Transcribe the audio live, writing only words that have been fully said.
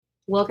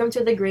Welcome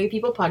to the Gray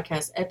People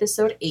Podcast,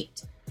 episode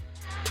 8.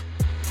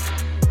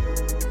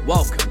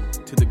 Welcome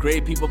to the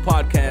Gray People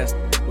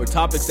Podcast, where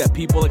topics that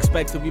people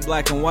expect to be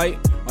black and white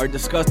are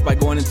discussed by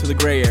going into the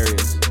gray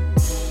areas.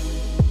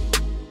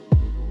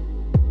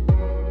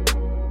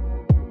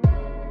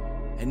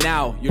 And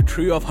now, your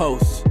trio of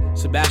hosts,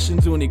 Sebastian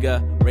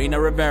Zuniga, Reina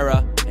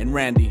Rivera, and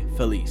Randy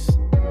Feliz.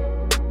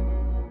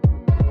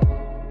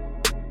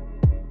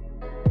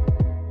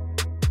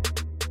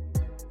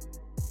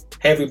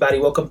 Hey everybody,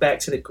 welcome back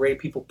to the Gray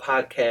People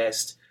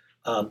Podcast.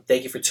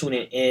 Thank you for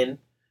tuning in.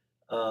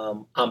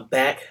 I'm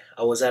back.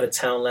 I was out of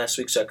town last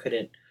week, so I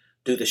couldn't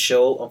do the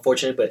show,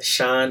 unfortunately, but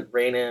Sean,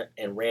 Reina,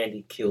 and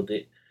Randy killed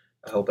it.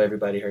 I hope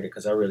everybody heard it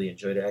because I really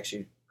enjoyed it. I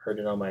actually heard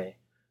it on my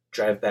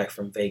drive back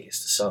from Vegas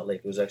to Salt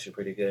Lake. It was actually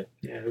pretty good.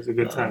 Yeah, it was a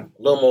good time.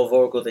 A little more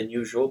vocal than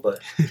usual, but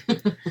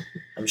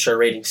I'm sure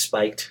ratings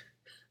spiked.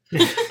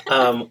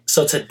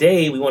 So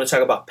today we want to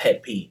talk about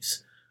pet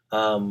peeves.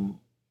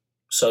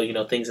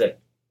 Things that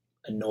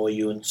annoy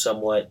you in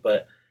somewhat,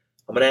 but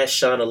I'm going to ask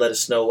Sean to let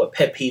us know what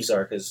pet peeves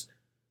are, because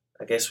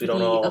I guess we don't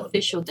know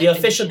the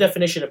official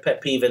definition of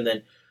pet peeve, and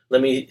then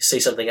let me say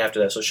something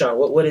after that. So Sean,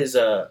 what is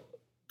the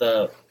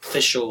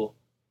official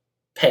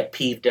pet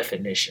peeve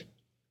definition?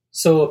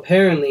 So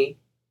apparently,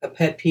 a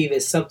pet peeve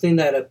is something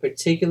that a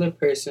particular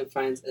person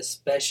finds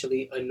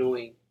especially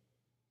annoying.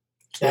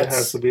 So it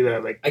has to be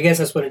that, like, I guess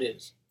that's what it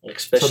is.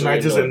 Especially so not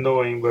just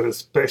annoying, but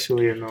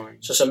especially annoying.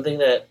 So something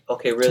that,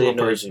 really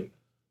annoys you.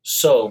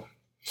 So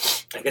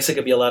I guess it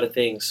could be a lot of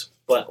things,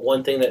 but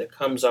one thing that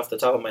comes off the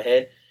top of my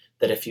head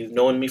that if you've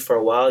known me for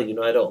a while, you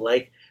know I don't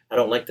like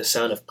the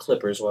sound of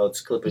clippers while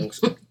it's clipping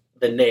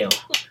the nail.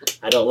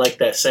 I don't like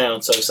that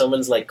sound. So if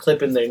someone's like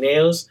clipping their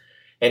nails,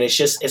 and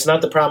it's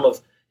not the problem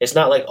of, it's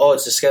not like, oh,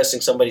 it's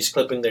disgusting, somebody's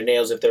clipping their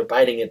nails. If they're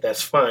biting it,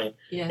 that's fine.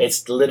 Yeah.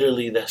 It's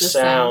literally the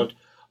sound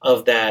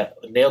of that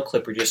nail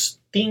clipper just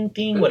ding,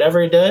 ding,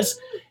 whatever it does.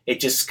 It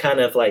just kind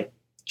of like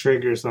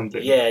triggers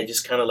something. Yeah, it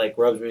just kind of like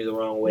rubs me the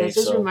wrong way. That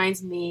just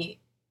reminds me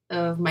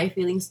of my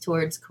feelings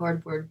towards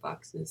cardboard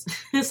boxes.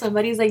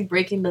 Somebody's like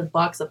breaking the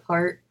box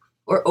apart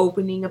or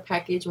opening a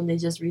package when they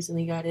just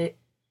recently got it.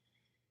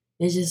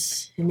 It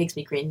makes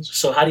me cringe.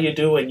 So how do you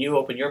do when you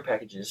open your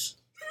packages?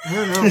 I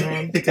don't know,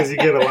 man. Because you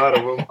get a lot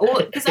of them.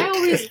 Well, because I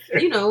always,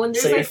 when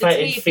there's so like the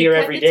tape, fear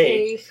every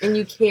day, and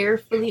you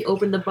carefully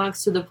open the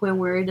box to the point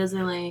where it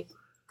doesn't like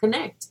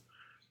connect.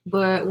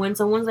 But when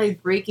someone's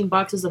like breaking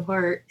boxes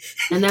apart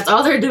and that's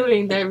all they're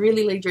doing, that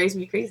really like drives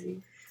me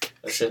crazy.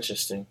 That's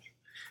interesting.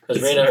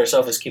 Because Reina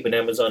herself is keeping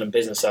Amazon in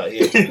business out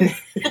here.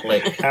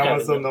 Like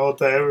Amazon,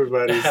 Ulta,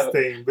 everybody's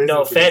staying business.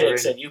 No,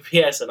 FedEx and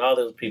UPS and all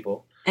those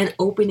people. And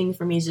opening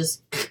for me is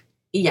just,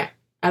 yeah.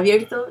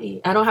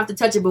 Abierto. I don't have to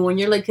touch it, but when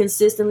you're like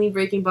consistently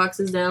breaking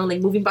boxes down,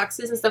 like moving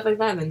boxes and stuff like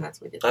that, then that's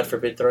what it is. God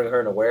forbid throwing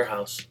her in a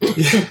warehouse.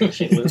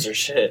 She'd lose her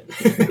shit.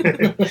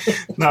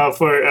 No,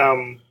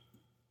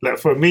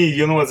 for me,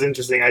 you know what's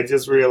interesting? I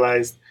just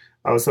realized,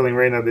 I was telling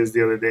Reina this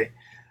the other day.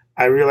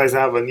 I realized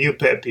I have a new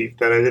pet peeve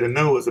that I didn't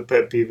know was a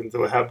pet peeve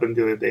until it happened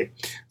the other day.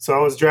 So I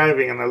was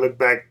driving and I looked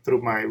back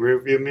through my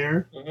rearview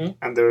mirror,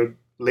 and the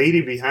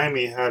lady behind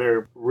me had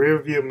her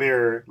rearview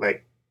mirror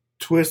like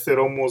twisted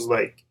almost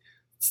like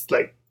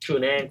to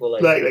an angle,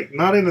 like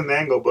not in an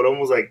angle, but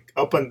almost like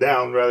up and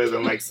down rather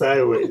than like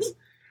sideways.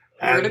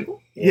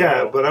 Vertical?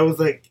 Yeah, but I was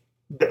like,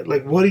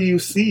 what do you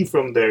see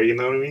from there? You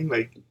know what I mean?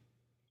 Like,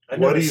 I've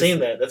never seen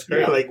that. That's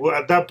great. Yeah,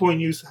 at that point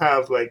you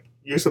have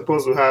you're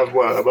supposed to have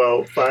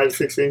about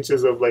 5-6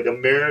 inches of like a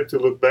mirror to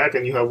look back,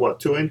 and you have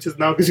 2 inches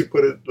now because you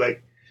put it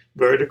like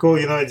vertical.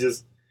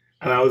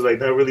 And I was like,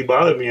 that really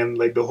bothered me. And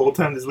like the whole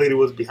time this lady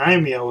was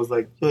behind me, I was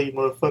like, yo, you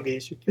motherfucker, you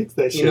should fix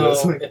that shit.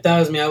 If that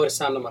was me, I would have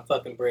sounded on my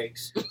fucking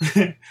brakes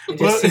and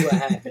just see what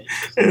happens.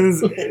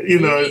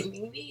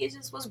 Maybe it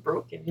just was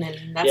broken,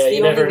 and that's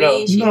the only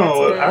way she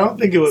I don't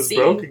think it was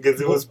broken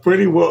because it was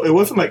pretty well. It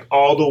wasn't like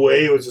all the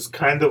way. It was just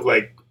kind of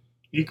like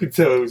you could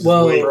tell it was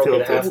just way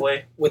tilted.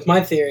 Halfway. With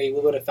my theory, we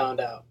would have found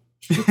out.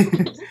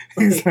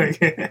 He's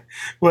like,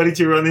 why did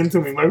you run into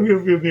me? My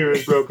rearview mirror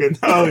is broken.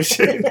 Oh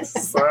shit!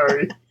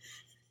 Sorry.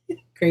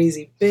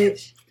 Crazy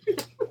bitch.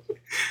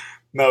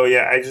 No,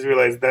 yeah, I just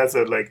realized that's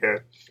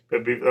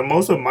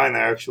most of mine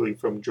are actually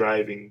from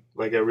driving.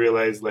 Like I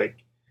realized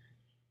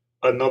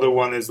another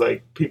one is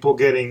like people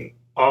getting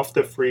off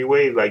the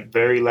freeway like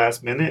very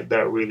last minute.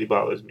 That really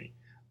bothers me.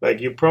 Like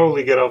you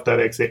probably get off that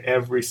exit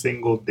every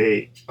single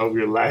day of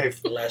your life,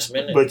 last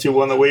minute, but you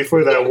want to wait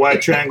for that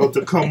white triangle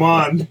to come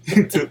on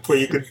so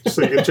you can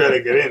try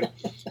to get in.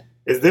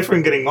 It's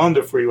different getting on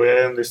the freeway.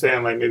 I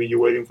understand, like maybe you're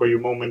waiting for your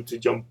moment to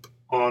jump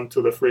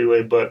onto the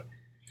freeway, but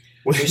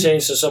you're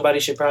saying so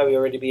somebody should probably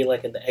already be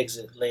like in the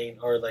exit lane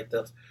or like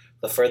the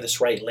furthest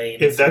right lane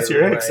if that's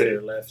your right exit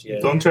or left. Yeah.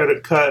 Don't try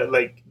to cut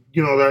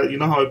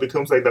how it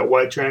becomes like that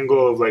white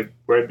triangle of like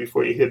right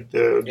before you hit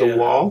the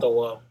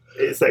wall.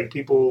 It's like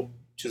people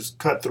just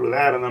cut through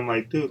that, and I'm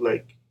like, dude,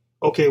 like,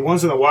 okay,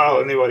 once in a while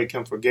anybody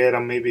can forget,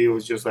 and maybe it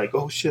was just like,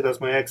 oh shit, that's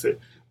my exit,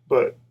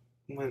 but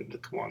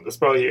come on, that's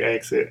probably your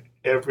exit.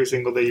 Every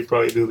single day you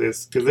probably do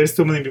this because there's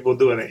too many people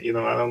doing it.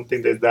 I don't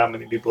think there's that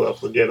many people that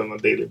forget on a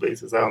daily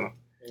basis. I don't know.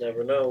 You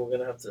never know. We're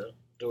gonna have to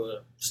do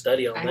a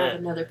study on I that. have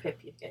another pet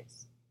peeve,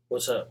 guys.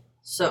 What's up?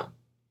 So,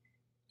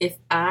 if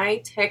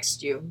I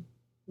text you,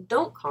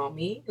 don't call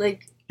me.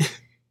 Like,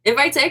 if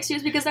I text you,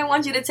 it's because I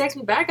want you to text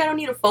me back. I don't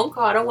need a phone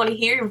call. I don't want to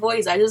hear your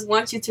voice. I just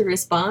want you to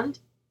respond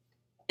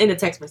in a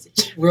text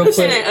message. Real quick.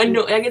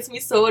 That gets me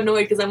so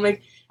annoyed because I'm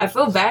like, I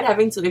feel bad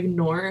having to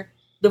ignore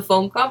the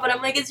phone call, but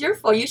I'm like, it's your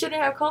fault. You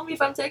shouldn't have called me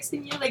if I'm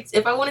texting you. Like,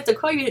 if I wanted to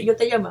call you, yo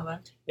te llamaba.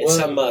 It's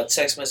some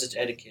text message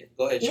etiquette.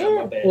 Go ahead, Sean.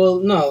 My bad. Well,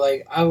 no,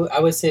 like I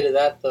would say to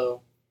that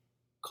though,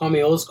 call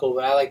me old school,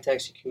 but I like to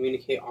actually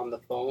communicate on the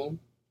phone,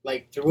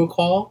 like through a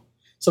call.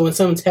 So when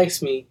someone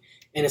texts me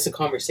and it's a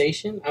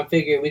conversation, I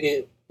figure we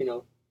could,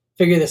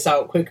 figure this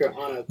out quicker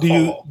on a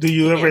call. Do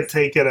you ever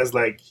take it as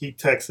like he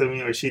texted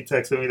me or she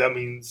texted me? That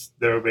means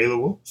they're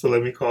available. So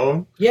let me call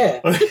them.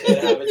 Yeah.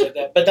 It happens like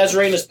that. But that's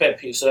Raina's pet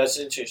peeve, so that's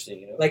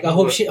interesting. Like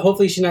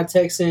hopefully she's not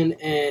texting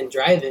and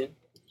driving.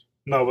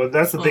 No, but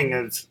that's the thing.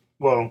 It's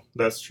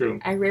that's true.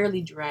 I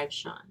rarely drive,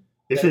 Sean.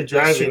 If you're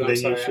driving, then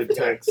you should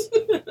text.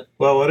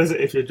 Well, what is it?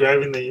 If you're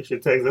driving, then you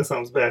should text. That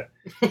sounds bad.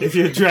 If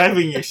you're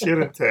driving, you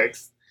shouldn't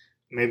text.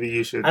 Maybe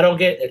you should. I don't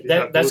get it.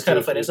 That's kind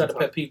of funny. It's not a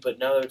pet peeve, but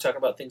now that we're talking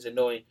about things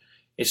annoying,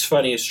 it's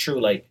funny. It's true.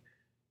 Like,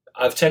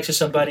 I've texted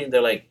somebody and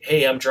they're like,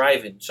 "Hey, I'm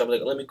driving." So I'm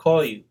like, "Let me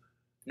call you."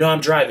 No,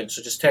 I'm driving,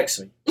 so just text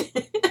me.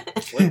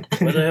 What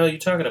the hell are you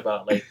talking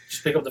about? Like,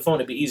 just pick up the phone.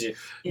 It'd be easier.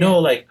 Yeah. No,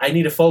 like, I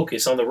need to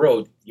focus on the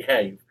road.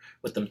 Yeah,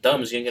 with them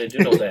thumbs, you ain't gonna do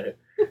no better.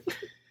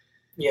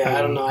 Yeah,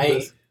 I don't know.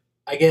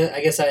 I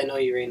guess I know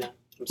you, Reina.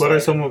 What are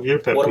some of your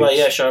pet peeves? What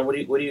about Sean? What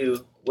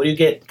do you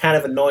get kind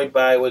of annoyed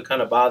by? What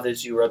kind of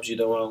bothers you, rubs you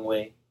the wrong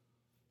way?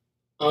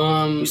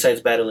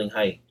 Besides battling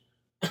height.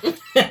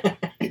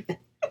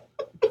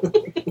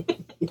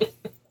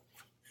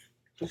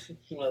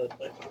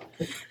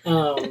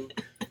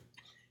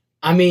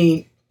 I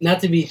mean,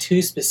 not to be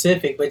too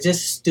specific, but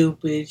just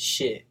stupid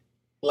shit.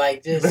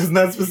 Like just that's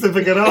not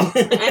specific at all.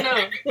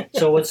 I know.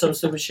 So what's some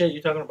stupid shit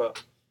you talking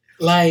about?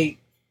 Like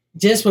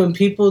just when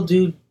people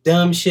do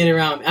dumb shit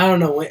around, I don't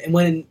know,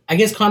 when I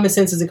guess common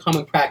sense is a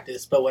common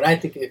practice, but what I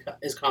think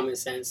is common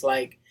sense,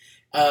 like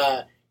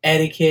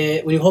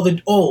etiquette, when you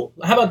hold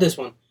how about this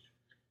one?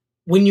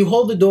 When you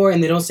hold the door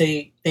and they don't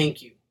say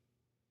thank you.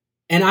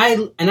 And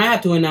I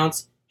have to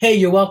announce, hey,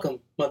 you're welcome,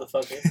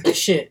 motherfucker. Like,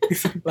 shit.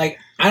 Like,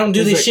 I don't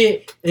do this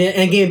shit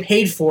and getting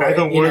paid for it. I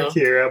don't work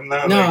here. I'm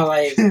not.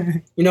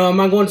 No, I'm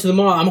not going to the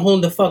mall. I'm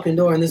holding the fucking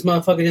door and this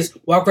motherfucker just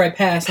walk right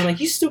past. I'm like,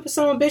 you stupid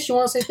son of a bitch. You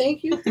want to say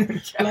thank you?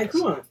 Like,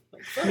 come on.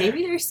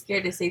 Maybe they're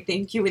scared to say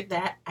thank you with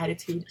that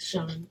attitude,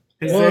 Sean.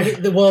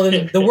 The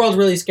world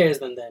really scares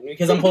them then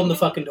because I'm holding the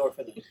fucking door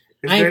for them.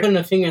 I ain't putting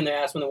a finger in their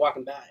ass when they're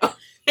walking by.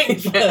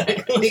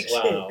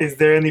 Wow. Is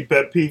there any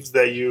pet peeves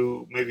that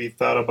you maybe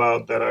thought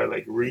about that are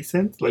like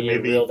recent? Like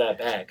maybe reel that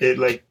back. It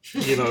like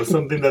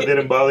something that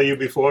didn't bother you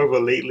before,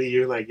 but lately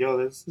you're like, yo,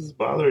 this is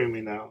bothering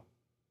me now.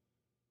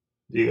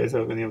 Do you guys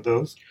have any of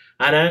those?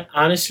 And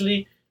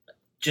honestly,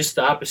 just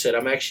the opposite.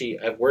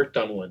 I've worked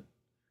on one,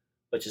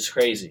 which is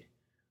crazy.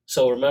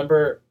 So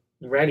remember,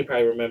 Randy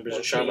probably remembers,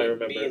 or Sean might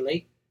remember. Being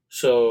late?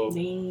 So,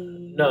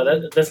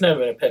 no, that's never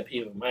been a pet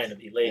peeve of mine to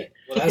be late.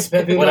 Well, that's a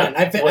pet peeve of mine.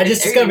 I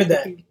just discovered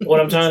that. What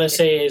I'm trying to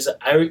say is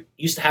I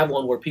used to have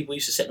one where people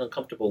used to sit in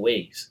uncomfortable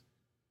ways.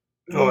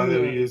 Oh, and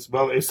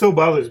it still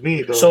bothers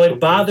me, though. So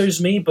it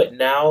bothers me, but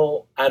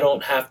now I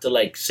don't have to,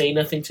 like, say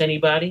nothing to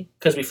anybody.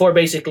 Because before,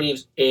 basically,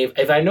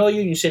 if I know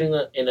you and you're sitting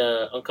in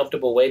an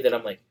uncomfortable way, then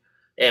I'm like,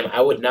 damn, I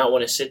would not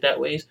want to sit that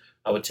ways.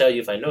 I would tell you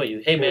if I know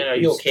you, hey, man, are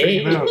you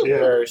okay?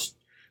 Or,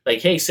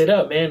 like, hey, sit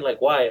up, man.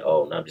 Like, why?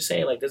 Oh, no, I'm just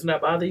saying, like, doesn't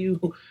that bother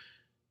you?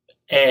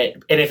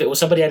 And if it was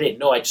somebody I didn't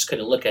know, I just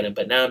couldn't look at him.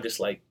 But now I'm just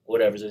like,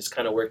 whatever. It's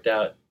kind of worked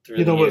out through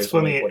the years. What's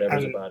funny? Like,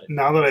 whatever's about it.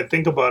 Now that I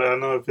think about it, I don't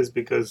know if it's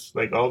because,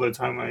 like, all the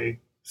time I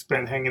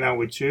spent hanging out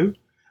with you.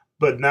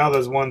 But now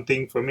there's one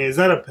thing for me. It's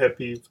not a pet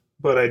peeve,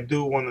 but I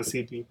do want to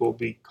see people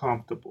be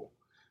comfortable.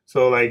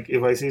 So, like,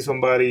 if I see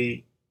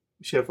somebody,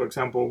 for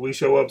example, we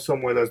show up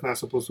somewhere that's not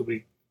supposed to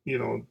be,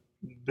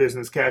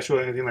 business casual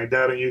or anything like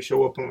that, and you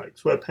show up in like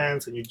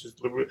sweatpants and you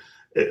just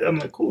I'm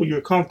like, cool, you're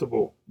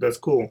comfortable, that's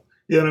cool,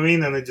 you know what I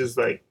mean? And it just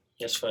like,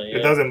 that's funny.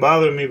 It doesn't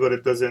bother me, but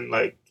it doesn't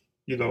like,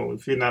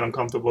 if you're not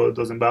uncomfortable, it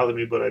doesn't bother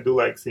me, but I do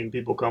like seeing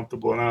people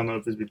comfortable, and I don't know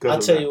if it's because I'll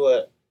tell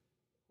you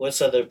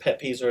what's other pet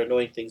peeves or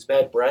annoying things?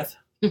 Bad breath.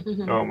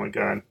 Oh my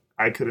god,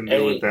 I couldn't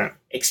deal with that.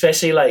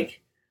 Especially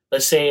like,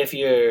 let's say if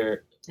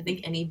you're, I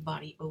think any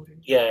body odor.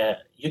 Yeah,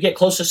 you get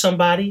close to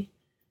somebody.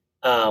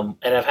 And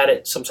I've had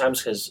it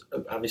sometimes because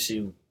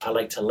obviously I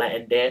like to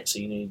Latin dance, so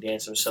you need to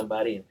dance with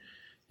somebody. And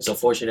it's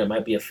unfortunate it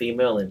might be a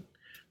female, and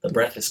the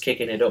breath is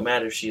kicking. It don't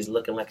matter if she's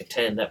looking like a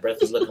 10. That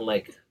breath is looking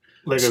like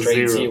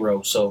straight a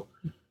 0. So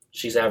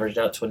she's averaged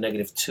out to a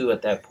 -2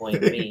 at that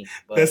point. Me,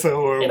 but, that's a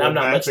horrible. And I'm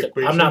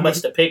not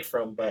much to pick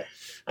from, but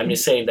I'm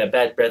just saying that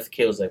bad breath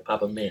kills, like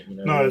Papa Mint.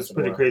 No, it's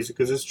pretty crazy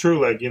because it's true.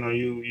 Like you.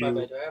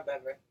 No.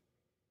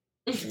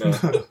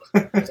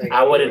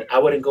 I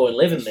wouldn't go and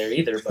live in there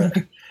either, but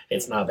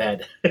It's not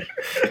bad.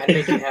 I'd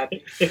make you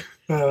happy.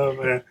 Oh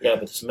man. Yeah,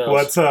 but it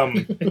smells.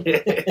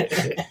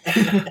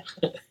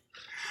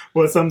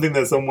 What's something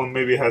that someone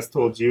maybe has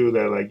told you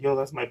that like, yo,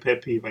 that's my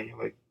pet peeve, and you're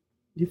like,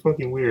 you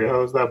fucking weird.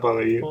 How does that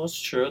bother you? Well, that's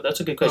true. That's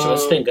a good question.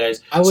 Let's think,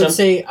 guys. I would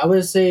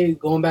say,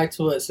 going back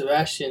to what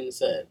Sebastian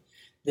said,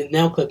 the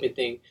nail clipping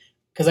thing,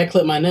 because I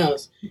clip my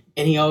nails,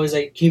 and he always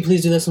like, can you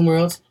please do that somewhere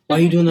else? Why are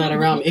you doing that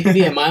around me? It could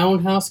be at my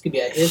own house, it could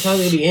be at his house,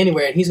 it could be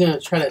anywhere, and he's gonna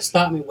try to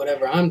stop me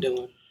whatever I'm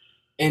doing,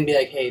 and be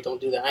like, hey, don't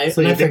do that.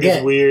 So you think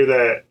it's weird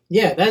that he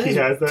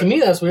has that? To me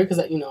that's weird,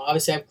 because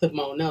obviously I've clipped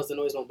my own nails, the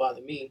noise don't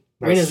bother me.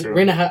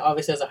 Raina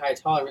obviously has a high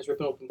tolerance,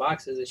 ripping open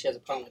boxes, and she has a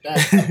problem with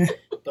that.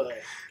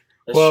 But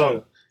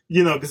well,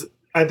 because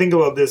I think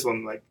about this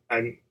one, like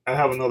I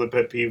have another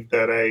pet peeve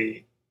that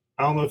I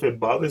don't know if it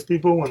bothers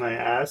people when I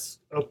ask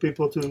of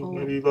people to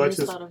maybe watch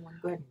this,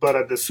 but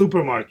at the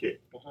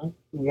supermarket,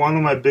 one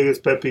of my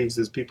biggest pet peeves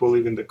is people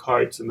leaving the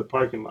carts in the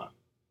parking lot.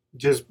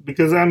 Just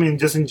because,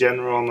 just in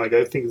general, I'm like,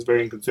 I think it's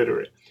very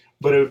inconsiderate.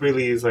 But it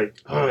really is like,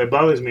 it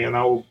bothers me, and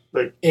I will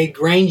like... It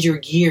grinds your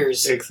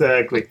gears.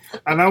 Exactly.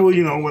 And I will,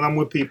 when I'm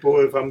with people,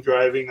 if I'm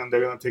driving and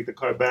they're going to take the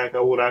car back, I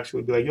would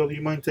actually be like, yo, do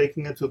you mind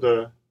taking it to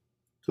the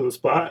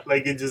spot?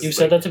 Like, it just... You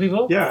said that to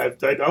people? Yeah,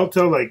 I'll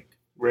tell, like,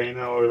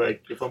 Raina, or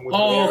like if I'm with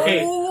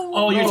okay.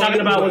 You're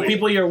talking about with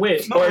people you're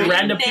with, or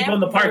random people in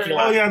the parking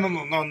lot. Oh yeah, no,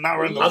 not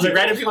random. I was like,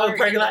 random people in the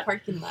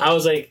parking lot. I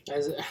was like,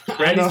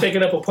 Randy's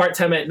picking up a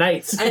part-time at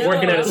nights,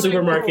 working at a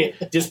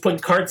supermarket, just putting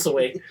carts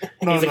away.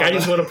 He's like, I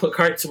just want to put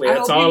carts away.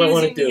 That's all I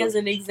want to do. Me as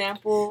an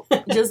example,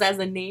 just as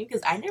a name,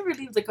 because I never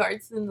leave the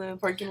carts in the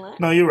parking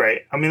lot. No, you're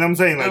right. I'm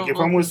saying like if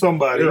I'm with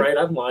somebody, you're right.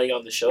 I'm lying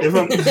on the show.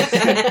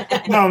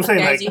 I'm saying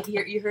guys, like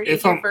you heard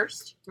it here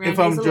first. If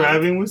I'm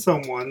driving with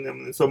someone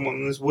and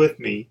someone is with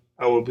me,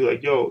 I will be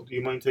like, yo, do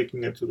you mind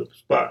taking it to the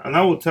spot? And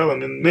I will tell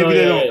them, and maybe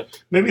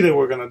they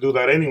were going to do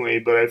that anyway,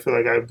 but I feel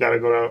like I've got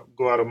to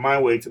go out of my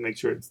way to make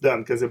sure it's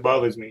done, because it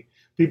bothers me.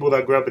 People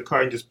that grab the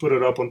car and just put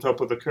it up on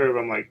top of the curb,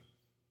 I'm like,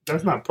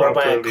 that's not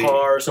properly or by a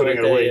car or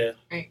something like that,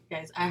 All right,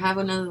 guys, I have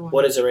another one.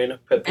 What is it, Raina?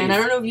 And I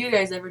don't know if you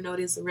guys ever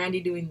noticed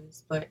Randy doing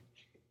this, but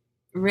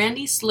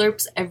Randy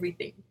slurps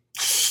everything.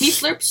 He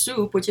slurps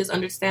soup, which is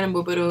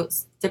understandable, pero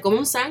se come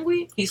un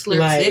sándwich, he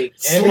slurps it.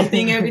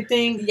 Everything.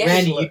 Yes.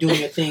 Randy, you're doing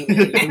your thing.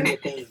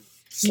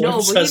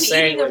 No, but he's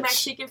eating a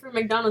McChicken from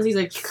McDonald's. He's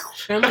like,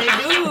 I'm like,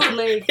 dude,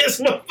 like,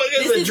 this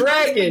motherfucker's a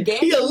dragon.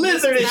 He a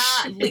lizard.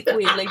 It's not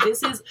liquid. Like,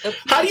 this is a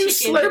piece How do you of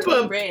chicken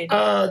slurp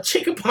up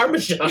chicken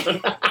parmesan?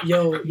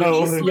 Yo,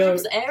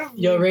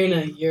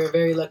 Raina, you're a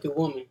very lucky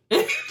woman.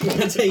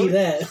 I'll tell you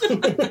that. You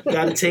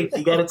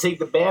gotta take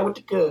the bad with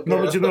the good.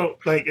 No,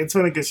 but like, it's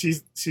funny because she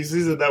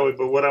sees it that way.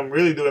 But what I'm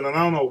really doing, and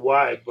I don't know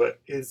why,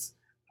 but is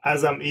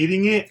as I'm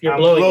eating it, I'm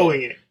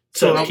blowing it.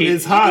 So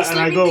it's hot, and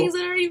I go.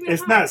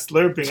 It's not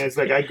slurping. It's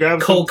like I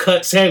grab cold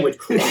cut sandwich.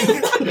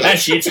 That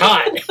shit's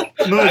hot.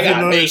 No, I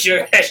gotta make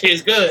sure that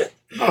shit's good.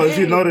 No, if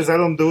you notice, I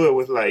don't do it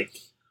with like,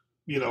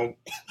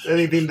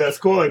 anything that's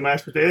cold, like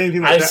mashed potato,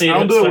 anything like that. I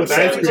don't do it with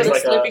ice cream.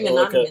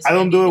 I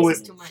don't do it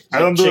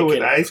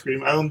with ice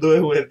cream. I don't do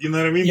it with, you know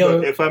what I mean? Yo,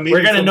 but if I'm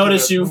we're gonna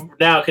notice you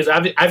now because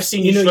I've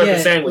seen you slurp a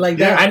sandwich. Like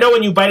that. I know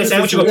when you bite a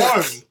sandwich,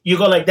 you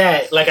go like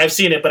that. Like I've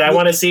seen it, but I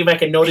want to see if I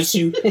can notice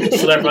you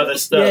slurp other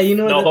stuff. Yeah, you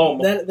know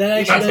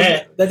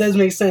that does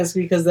make sense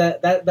because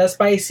that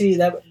spicy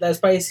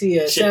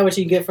sandwich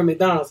you get from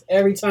McDonald's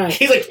every time.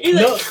 He's like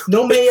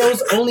no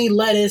mayos, only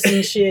lettuce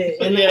and shit.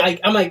 And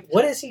I'm like,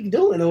 what is he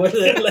doing? Or what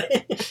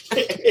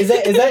is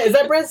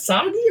that bread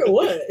soggy or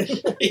what?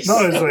 No,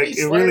 it's like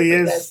it really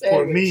is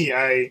for me.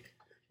 I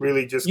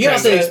really just you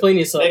have to explain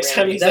yourself. Next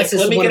time he's like,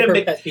 let me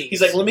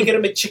get a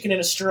McChicken and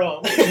a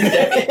straw.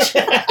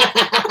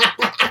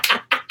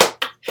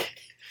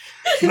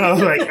 No,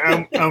 like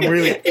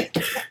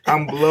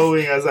I'm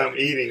blowing as I'm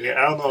eating it.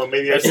 I don't know,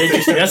 maybe that's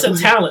a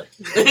talent.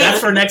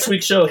 That's for next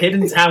week's show,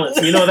 hidden talents.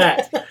 You know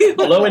that.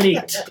 Blow and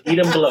eat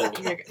and blow.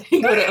 Go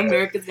to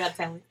America's Got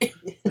Talent.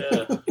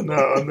 Yeah. No,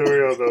 on the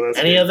real though. That's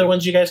any crazy. Other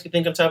ones you guys could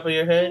think on top of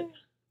your head?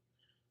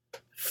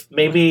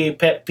 Maybe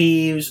pet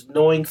peeves,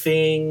 knowing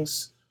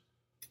things.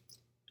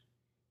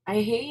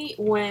 I hate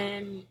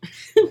when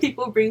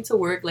people bring to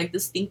work like the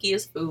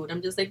stinkiest food.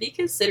 I'm just like, be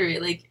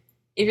considerate. Like,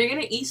 if you're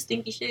gonna eat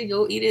stinky shit,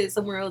 go eat it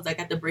somewhere else, like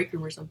at the break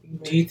room or something.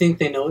 But do you think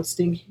they know it's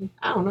stinky?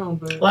 I don't know,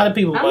 but a lot of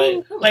people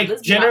might.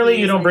 Like generally,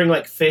 you don't bring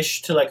like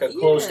fish to like a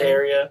closed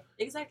area.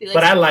 Exactly.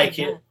 But I like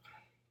it.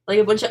 Like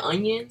a bunch of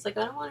onions. Like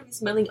I don't want to be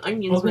smelling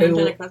onions. Okay,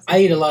 when I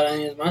eat a lot of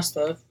onions. My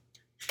stuff.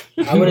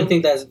 I wouldn't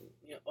think that's.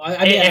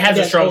 It has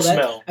a strong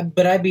smell.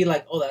 But I'd be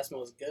like, oh, that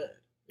smells good.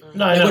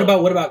 No,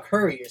 like, what about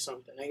curry or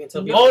something? I can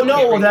tell. Oh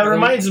no! Well, that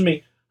reminds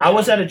me. I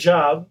was at a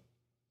job,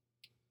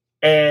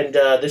 and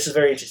this is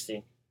very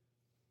interesting.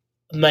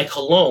 My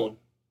cologne,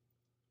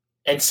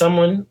 and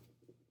someone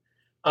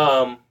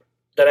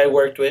that I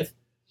worked with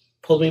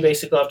pulled me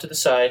basically off to the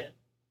side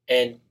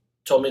and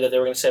told me that they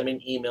were going to send me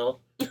an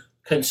email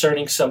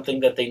concerning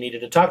something that they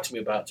needed to talk to me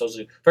about. So I was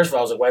like, first of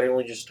all, I was like, why didn't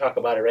we just talk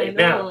about it right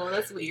now? Oh,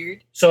 that's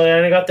weird. So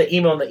then I got the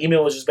email, and the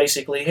email was just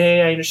basically,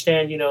 hey, I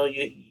understand,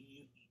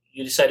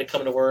 you decided to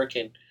come to work,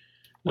 and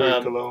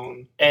wear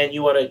cologne, and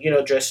you want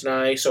to dress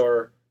nice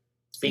or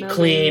be Smell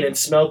clean good. and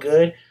smell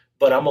good.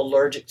 But I'm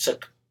allergic to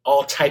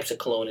all types of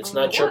cologne. It's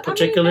not your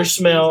particular that's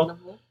smell.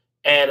 reasonable.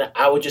 And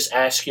I would just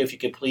ask you if you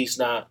could please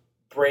not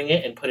bring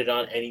it and put it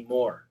on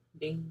anymore.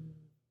 Ding.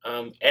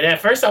 And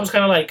at first I was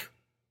kind of like,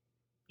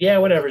 yeah,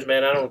 whatever,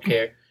 man, I don't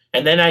care.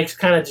 And then I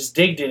kind of just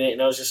digged in it,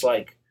 and I was just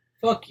like,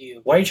 fuck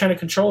you. why are you trying to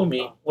control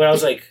me? When I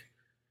was like,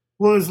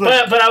 well, it's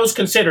like, but I was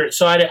considerate,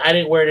 so I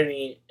didn't wear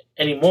it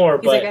anymore.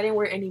 He's But like, I didn't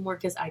wear it anymore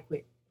because I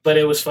quit. but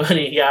it was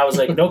funny. Yeah, I was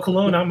like, no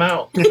cologne, I'm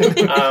out.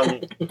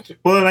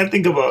 well, and I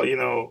think about,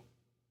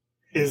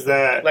 is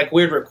that Like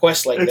weird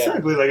requests like that.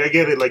 exactly like I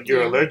get it, like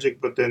you're Yeah. allergic,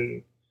 but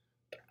then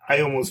I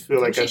almost feel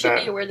like She at should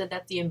be that, aware that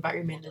that's the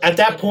environment. At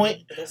that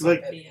point,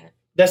 like, Yeah.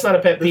 that's not a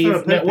pet That's peeve.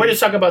 not a pet We're peeve. just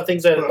talking about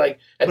things that But- like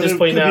at but this it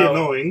point could be now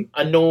annoying.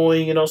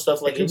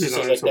 stuff like It could be instances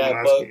annoying like someone that.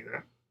 asking But you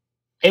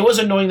that. it was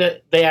annoying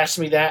that they asked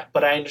me that,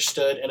 but I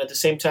understood. And at the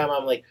same time,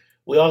 I'm like,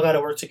 we all got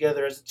to work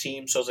together as a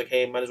team. So I was like,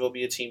 hey, might as well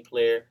be a team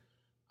player.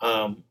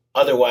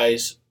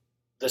 Otherwise,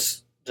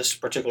 this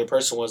particular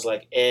person was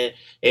like, and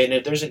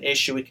if there's an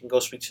issue, we can go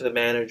speak to the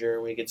manager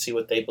and we can see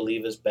what they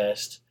believe is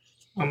best.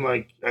 I'm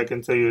like, I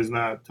can tell you, it's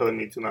not telling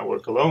me to not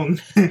work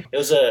alone. I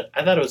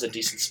thought it was a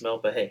decent smell,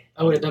 but hey,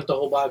 I would have dumped a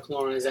whole bottle of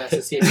cologne on his ass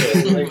to see if he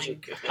was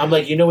allergic. I'm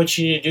like, you know what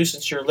you need to do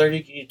since you're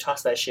allergic? You need to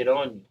toss that shit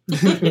on you.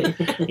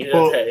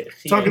 Well, that,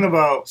 talking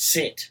about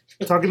sit.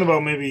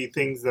 maybe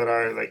things that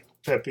are like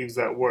pet peeves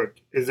at work.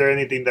 Is there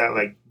anything that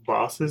like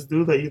bosses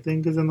do that you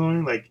think is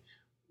annoying? Like,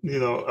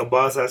 a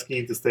boss asking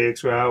you to stay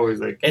extra hours.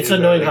 Like, It's is that,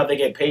 annoying like- how they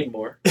get paid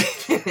more.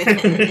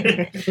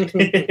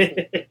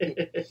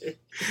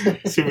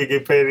 should we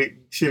get paid?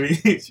 Should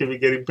be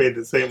getting paid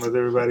the same as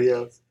everybody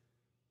else?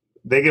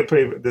 They get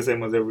paid the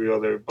same as every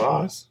other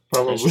boss,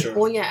 probably. That's true.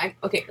 Well, yeah.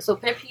 Okay, so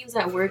pet peeves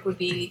at work would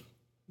be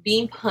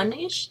being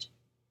punished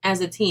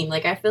as a team.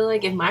 Like, I feel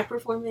like if my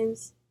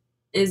performance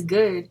is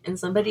good and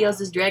somebody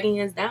else is dragging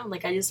us down,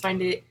 like, I just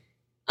find it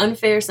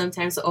unfair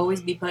sometimes to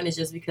always be punished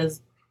just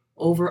because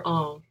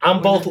overall. I'm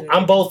we're both. not good.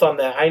 I'm both on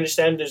that. I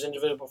understand there's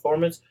individual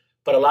performance,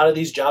 but a lot of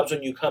these jobs,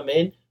 when you come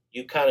in,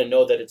 you kind of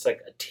know that it's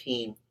like a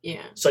team.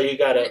 Yeah. So you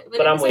gotta.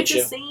 But I'm it's with like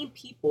you. the same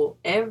people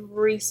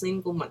every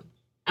single month.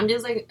 I'm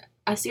just like,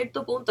 a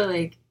cierto punto,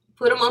 like,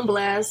 put them on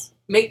blast,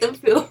 make them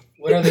feel.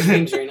 What are the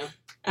names right now?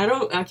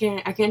 I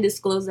can't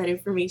disclose that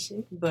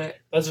information, but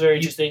That's very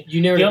interesting.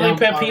 You never. The only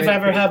pet peeve I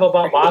ever have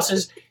about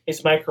bosses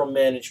is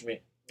micromanagement.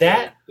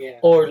 That Yeah.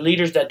 or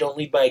leaders that don't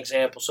lead by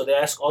example. So they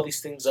ask all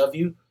these things of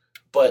you,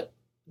 but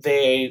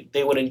they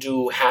wouldn't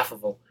do half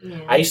of them.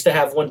 yeah. I used to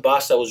have one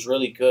boss that was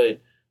really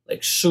good,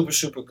 like super,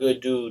 super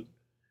good dude,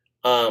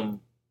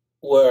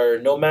 where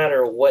no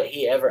matter what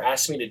he ever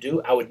asked me to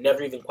do, I would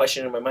never even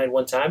question it in my mind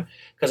one time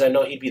because I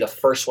know he'd be the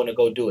first one to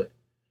go do it.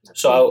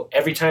 So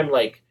every time,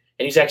 like,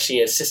 and he's actually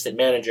an assistant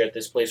manager at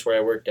this place where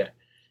I worked at,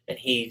 and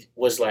he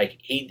was like,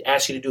 he'd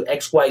ask you to do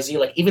X, Y, Z,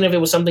 like, even if it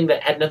was something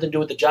that had nothing to do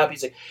with the job,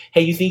 he's like,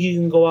 hey, you think you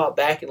can go out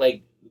back and,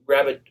 like,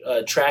 grab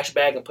a trash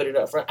bag and put it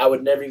up front? I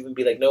would never even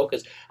be like, no,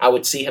 because I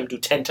would see him do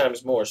 10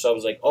 times more. So I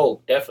was like,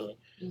 oh, definitely.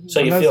 Mhm. So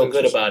you That's feel good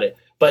interesting. about it.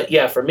 But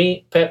yeah, for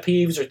me, pet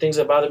peeves or things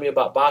that bother me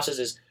about bosses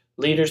is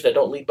leaders that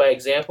don't lead by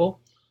example,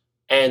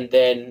 and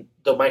then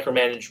the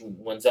micromanagement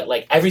ones that,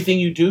 like, everything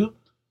you do,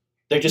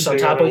 they're just on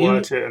They top gotta of you.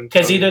 watch it and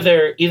Because tell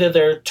you. either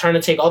they're trying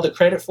to take all the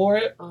credit for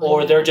it, Oh,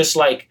 or yeah. they're just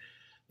like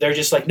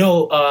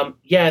no,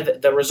 yeah,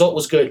 the result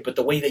was good, but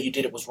the way that you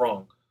did it was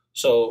wrong.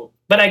 So,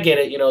 but I get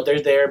it. They're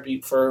there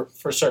for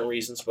certain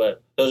reasons,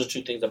 but those are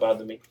two things that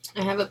bother me.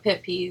 I have a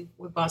pet peeve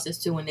with bosses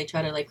too when they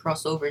try to like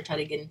cross over and try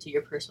to get into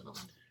your personal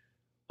life.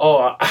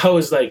 Oh, I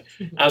was like,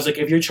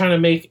 if you're trying to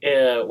make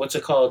what's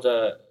it called,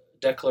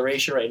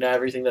 declaration right now,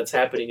 everything that's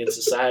happening in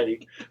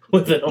society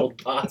with an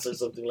old boss or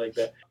something like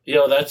that.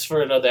 That's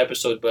for another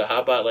episode. But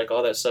how about like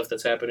all that stuff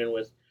that's happening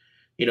with,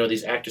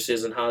 these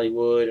actresses in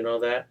Hollywood and all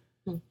that?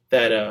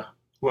 That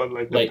What,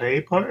 like the like-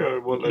 pay part, or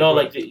what? no,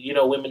 what? like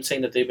women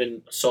saying that they've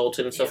been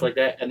assaulted and stuff Yeah. like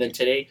that. And then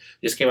today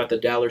just came out the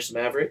Dallas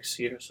Mavericks.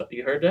 You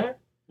heard that?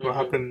 What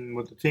happened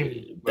with the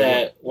team?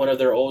 That one of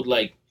their old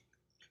like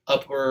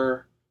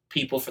upper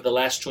people for the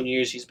last 20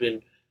 years, he's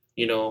been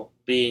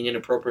being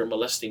inappropriate,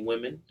 molesting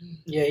women.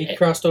 Yeah, he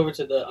crossed over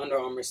to the Under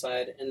Armour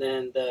side, and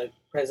then the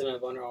president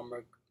of Under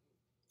Armour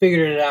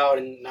figured it out,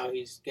 and now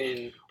he's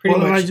getting pretty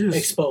Well, and much I just-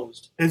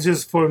 exposed. It's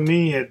just, for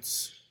me,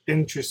 it's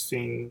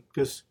interesting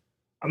because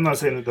I'm not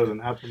saying it doesn't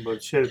happen,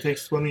 but shit, it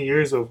takes 20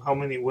 years of how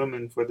many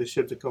women for this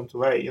shit to come to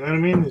light. You know what I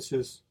mean? It's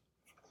just,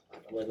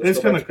 I'm like, let's it's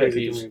go kind back of to pet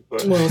crazy peeves. to me.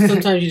 But Well,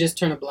 sometimes you just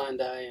turn a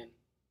blind eye and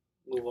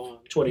move on.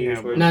 20 years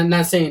Yeah, worth.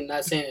 Not saying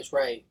it's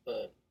right,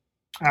 but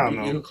I don't You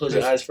know. can close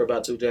your eyes for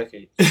about 2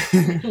 decades.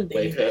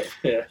 Wake up.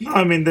 Yeah. No,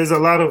 I mean, there's a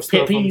lot of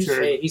stuff. I'm peeves,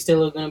 sure. hey, he's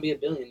still gonna be a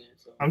billionaire.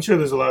 So. I'm sure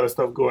there's a lot of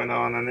stuff going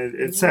on, and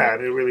it's Yeah.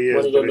 sad. It really is.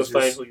 Want to But go it's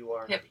define just, who you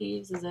are. Pet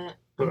peeves is that?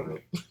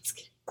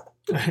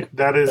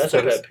 that is That's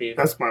a pet peeve.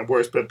 that's my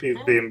worst pet peeve.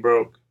 Being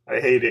broke, I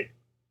hate it.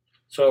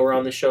 So we're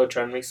on the show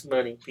trying to make some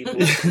money. People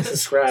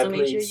subscribe, So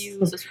make sure please.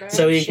 you subscribe.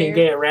 So you share. can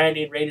get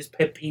Randy and Ray's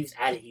pet peeves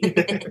out of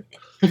here.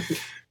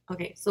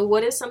 Okay, so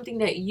what is something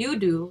that you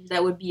do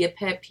that would be a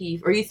pet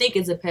peeve, or you think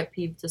is a pet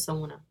peeve to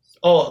someone else?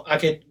 Oh, I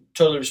could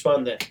totally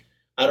respond to that.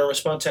 I don't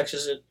respond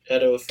texts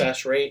at a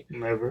fast rate.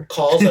 Never.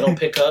 Calls I don't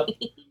pick up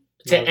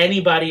to No.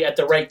 anybody at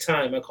the right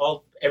time. I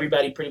call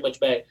everybody pretty much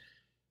back.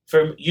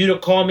 For you to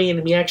call me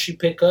and me actually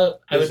pick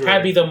up, it would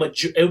probably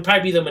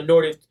be the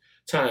minority of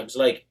times.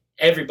 Like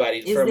everybody,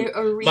 Is from there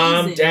a reason?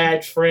 mom,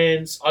 dad,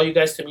 friends, all you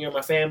guys to me or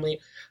my family.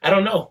 I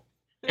don't know.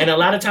 And a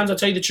lot of times, I'll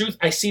tell you the truth,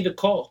 I see the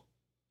call.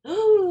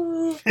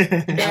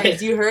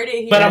 Guys, you heard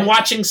it here. But I'm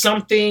watching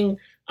something.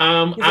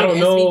 I He's don't like,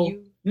 know.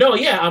 SVU. No,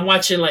 yeah, I'm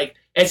watching like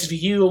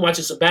SVU. I'm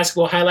watching some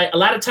basketball highlight. A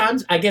lot of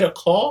times, I get a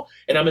call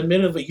and I'm in the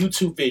middle of a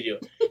YouTube video,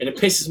 and it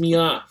pisses me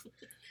off.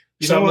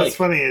 You So know I'm what's like,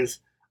 funny is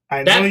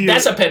I know you.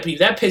 that's a pet peeve.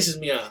 That pisses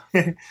me off.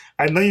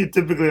 I know you're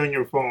typically on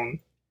your phone.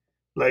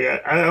 Like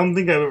I don't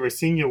think I've ever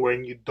seen you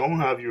when you don't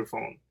have your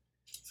phone.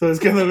 So it's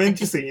kind of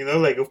interesting, you know.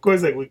 Like of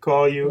course, like we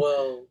call you.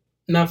 Well,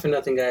 not for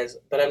nothing, guys,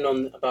 but I've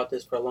known about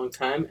this for a long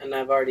time, and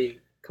I've already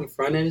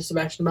confronted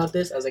Sebastian about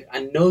this. I was like,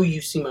 I know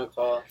you see my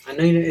call. I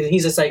know you. And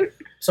he's just like,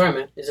 sorry,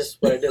 man. It's just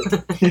what I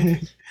do.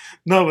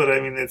 No, but I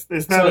mean, it's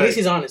not. So at like, least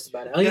he's honest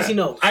about it. At least he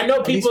knows. I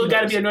know At least people he got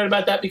to knows. be annoyed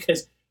about that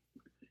because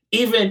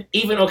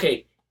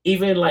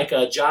even like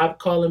a job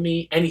calling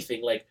me,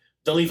 anything like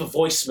they'll leave a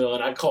voicemail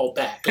and I call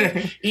back.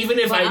 Like, even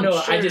if But I know,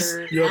 I'm I just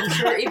sure if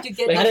you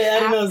get Like, like, I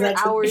didn't know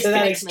after hours to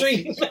that text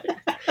extreme. messages.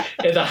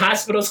 if the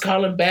hospital's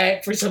calling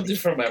back for something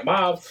from my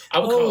mom,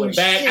 I'm calling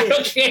back. I shit.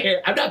 don't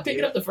care. I'm not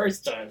picking up the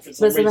first time for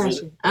some But reason.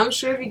 Sebastian, I'm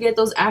sure if you get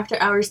those after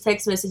hours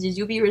text messages,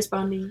 you'll be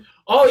responding.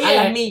 Oh A la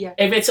yeah. mia.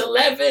 If it's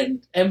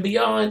 11 and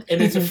beyond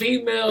and it's a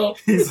female,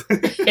 he's,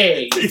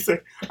 hey, he's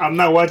like, I'm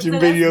not watching So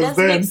videos that's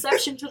the then.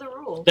 exception to the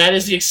rule. that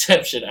is the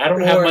exception. I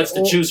don't have much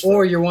to choose from.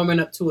 Or you're warming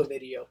up to a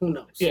video. Who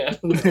knows? Yeah.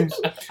 Who knows?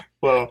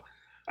 Well,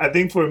 I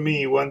think for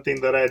me, one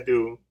thing that I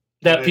do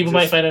That and people just-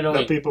 might find that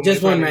annoying. people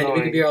Just might one, find Randy. We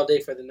annoying, could be here all day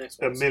for the next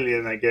a one.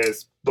 million, I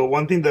guess. But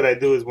one thing that I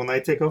do is when I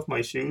take off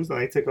my shoes and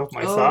I take off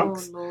my Oh,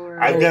 socks, Lord.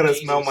 I've Oh, got to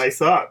Jesus. smell my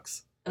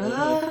socks.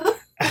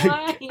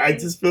 Why? I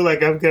just feel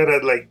like I've got to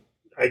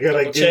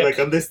Double get check. like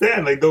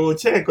understand, like double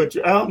check. Or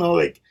I don't know,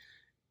 like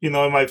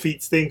my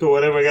feet stink or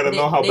whatever. I got to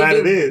know how They bad do.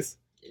 it is.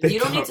 You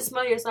don't need to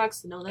smell your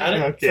socks to know I that.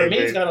 don't- Okay, for me,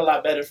 it's okay. got a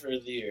lot better for the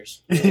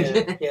years. Yeah,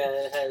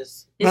 it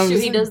has. It's I'm true. just He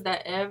saying. does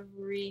that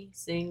every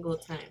single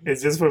time.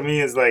 It's just for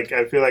me. It's like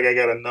I feel like I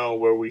gotta know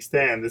where we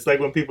stand. It's like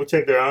when people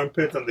check their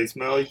armpits and they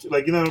smell each.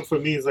 Like for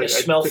me, it's like It's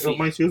I smell take off fee.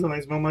 my shoes and I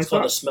smell my It's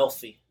called a socks, smell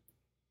fee.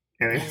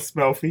 and it's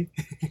smell fee.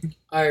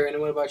 All right, Randy.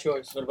 What about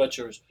yours? What about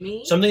yours?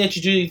 Me? Something that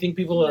you do you think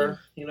people are,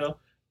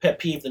 pet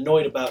peeved,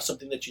 annoyed about,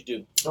 something that you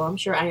do. Oh, I'm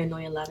sure I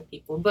annoy a lot of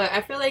people, but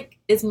I feel like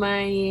it's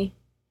my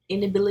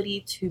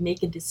inability to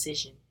make a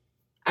decision.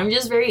 I'm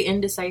just very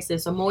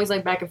indecisive, so I'm always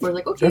like back and forth,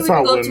 like, okay, That's we can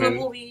how go to a women-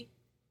 movie,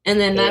 and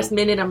then Yeah. last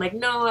minute I'm like,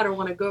 no, I don't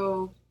want to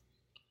go.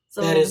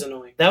 So, That is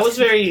annoying. That was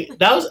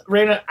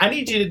Raina, I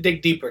need you to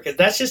dig deeper because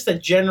that's just a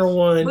general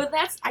one. but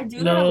I do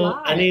that a No,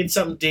 lot. I need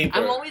something deeper.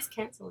 I'm always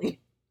canceling.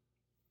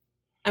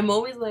 I'm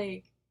always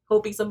like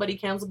hoping somebody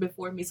cancels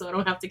before me, so I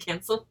don't have to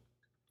cancel.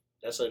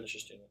 That's an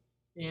interesting one.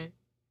 Yeah.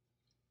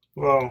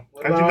 Well,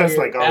 What I think about that's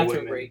your like all bathroom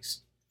women.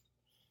 breaks?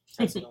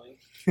 That's annoying.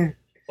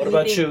 What do you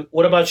about think? you?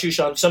 What about you,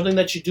 Sean? Something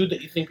that you do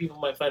that you think people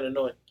might find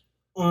annoying.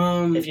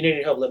 If you need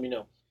any help, let me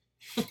know.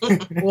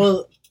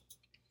 Well,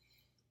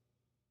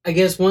 I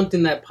guess one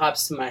thing that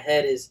pops to my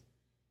head is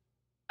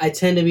I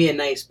tend to be a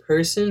nice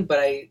person, but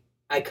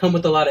I come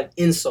with a lot of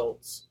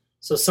insults.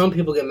 So some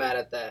people get mad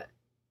at that.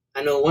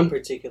 I know one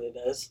particular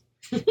does.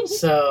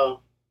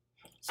 So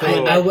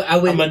I would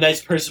I'm a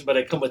nice person, but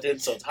I come with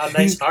insults. How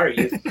nice are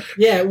you?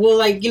 yeah. Well,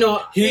 like Here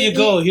you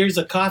go. Here's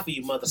a coffee,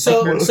 you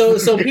motherfucker.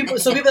 So people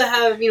that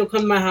have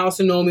come to my house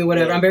and know me,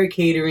 whatever. Yeah. I'm very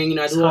catering.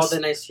 I do all that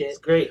nice shit. It's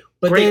great.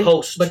 But Great then,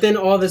 host. But then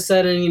all of a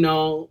sudden,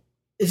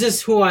 it's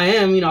just who I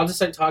am. I'll just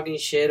start talking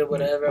shit or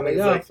whatever. I'm like,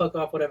 It's oh, like- fuck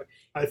off, whatever.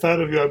 I thought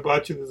of you. I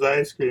bought you this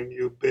ice cream,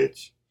 you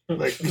bitch.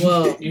 Like,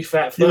 Well, you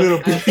fat you little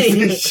fuck.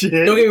 piece of shit.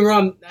 don't get me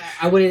wrong.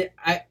 I wouldn't.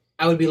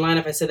 I would be lying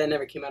if I said that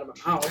never came out of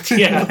my mouth.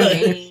 Yeah.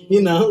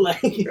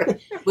 Like.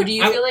 But do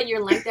you I- feel like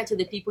you're like that to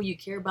the people you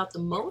care about the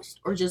most,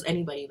 or just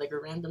anybody, like a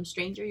random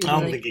stranger? You'd be I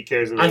don't like, think he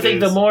cares. Who I it think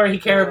the is. more he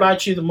care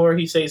about you, the more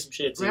he says some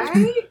shit to you. right?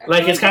 I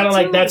Like feel it's kind of that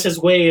like too. that's his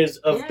way of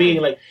Yeah.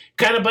 being like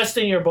kind of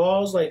busting your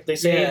balls, like they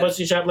say, Yeah.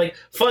 busting your shop, like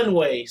fun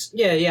ways.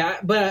 Yeah.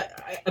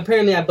 But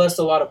apparently, I bust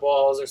a lot of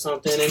balls or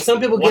something, and some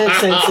people get Wow.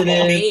 sensitive.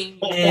 Dang.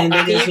 And they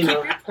Can just, you keep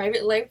your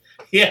private life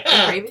Yeah,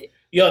 private?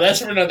 yo, that's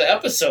for another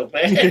episode,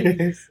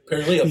 man.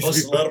 Apparently, I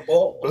bust a lot of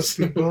balls.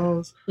 Busting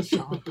balls.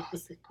 Sean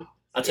busting balls.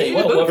 I'll tell you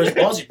what, whoever's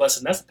balls you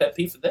busting, that's a pet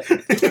peeve for them.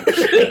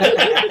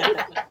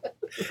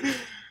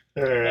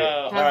 All right.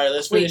 All right,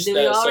 let's Wait, finish did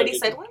that. we already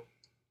subject. said one?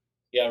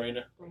 Yeah,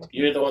 Rena,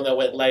 you're the one that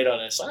went light on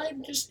us.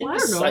 I'm just Well, I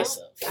don't know.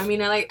 indecisive. I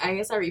mean, I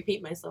guess I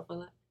repeat myself a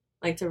lot.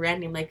 Like to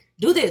Randy, I'm like,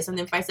 do this, and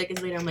then 5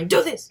 seconds later, I'm like,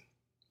 do this.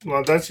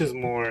 Well, that's just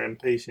more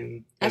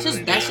impatient. That's than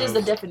just anything the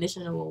else.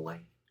 definition of a wife.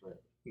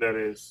 That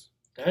is.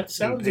 That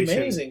sounds Impatient.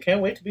 amazing.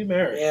 Can't wait to be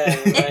married. Yeah,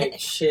 like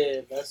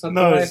shit. That's something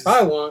No, like it's-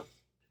 I want.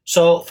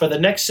 So for the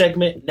next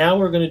segment, now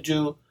we're gonna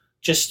do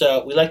just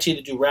we like to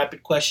either do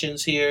rapid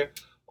questions here,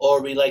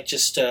 or we like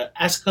just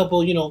ask a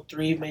couple,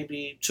 3,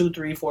 maybe 2,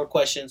 3, 4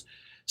 questions,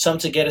 some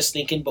to get us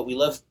thinking. But we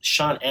love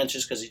Sean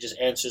answers because he just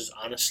answers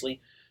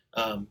honestly.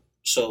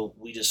 So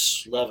we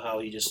just love how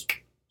he just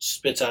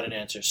spits out an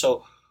answer.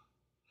 So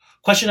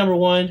question number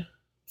 1,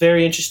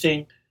 very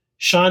interesting.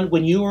 Sean,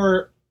 when you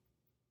were,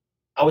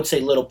 I would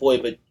say little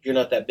boy, but you're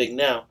not that big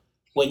now.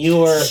 When you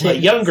were a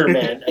younger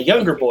man, a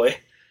younger boy,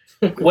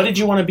 what did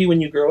you want to be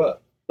when you grow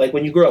up? Like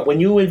when you grew up, when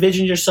you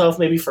envisioned yourself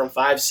maybe from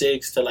 5,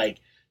 6 to like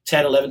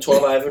 10, 11,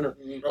 12, I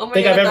don't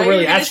think I've ever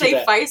really asked you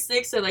that. 5,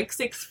 6 or like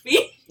 6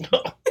 feet.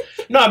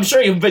 No, I'm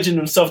sure he envisioned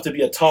himself to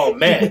be a tall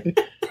man.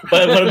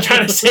 But what I'm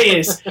trying to say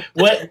is,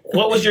 what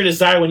was your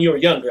desire when you were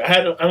younger?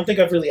 I don't think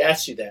I've really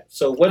asked you that.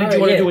 So what did you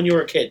want to do when you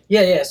were a kid?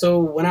 Yeah. So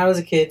when I was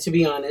a kid, to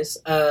be honest,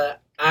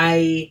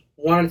 I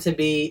wanted to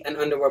be an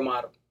underwear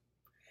model.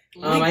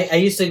 I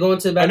used to go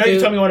into the bathroom. I know you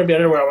told me you wanted to be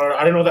an underwear model.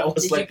 I didn't know that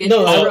was like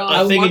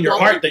a thing in your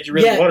heart that you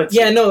really wanted to.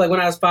 Yeah, no, like when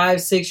I was 5,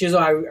 6 years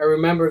old, I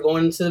remember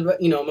going into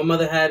the, my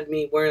mother had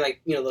me wearing like,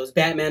 those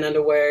Batman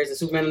underwears and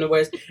Superman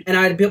underwears. And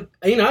I'd be,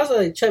 I was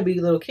a chubby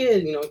little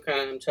kid,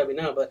 kind of, I'm chubby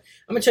now, but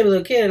I'm a chubby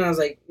little kid. And I was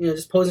like,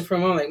 just posing for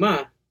mom, like,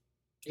 Ma,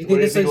 do you think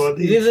this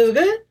is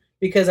good?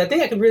 Because I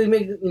think I could really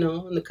make,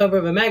 on the cover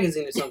of a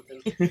magazine or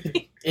something.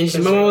 And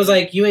my mom was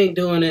like, you ain't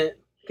doing it.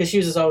 Because she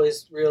was just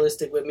always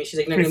realistic with me. She's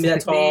like, you're not going to be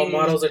that tall.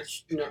 Models are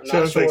not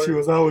sounds short. Like she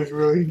was always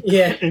really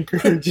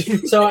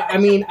encouraging. So,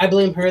 I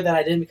blame her that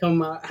I didn't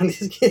become I'm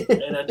just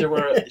kidding. An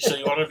underwear. So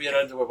you want to be an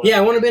underwear model? Yeah,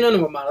 I want to be an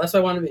underwear model. That's what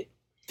I want to be.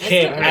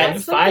 Him at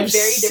 5,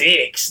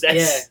 6.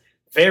 That's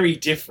very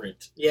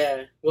different.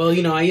 Yeah. Well,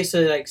 I used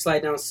to like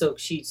slide down silk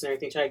sheets and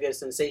everything, try to get a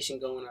sensation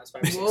going when I was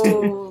 5, 6.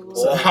 Whoa.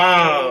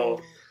 Wow.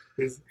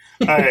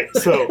 All right,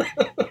 so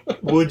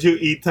would you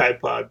eat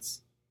Tide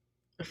Pods?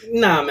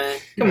 Nah, man.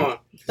 Come on.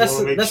 That's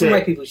some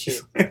white people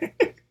shit. I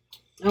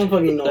don't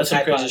fucking know. That's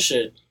some crazy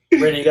shit.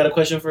 Brandon, you got a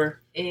question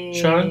for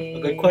Sean?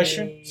 A good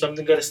question?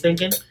 Something got us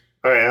thinking?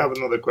 All right, I have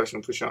another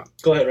question for Sean.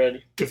 Go ahead,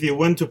 Randy. If you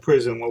went to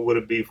prison, what would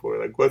it be for?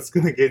 Like, what's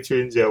going to get you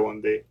in jail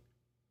one day?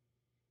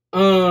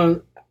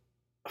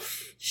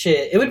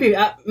 Shit. It would be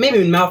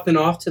maybe mouthing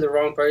off to the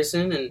wrong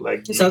person and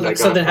like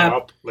something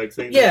happened. Like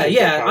saying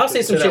I'll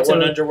say some shit to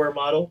one underwear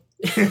model.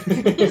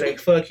 He's like,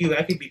 fuck you,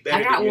 I could be better.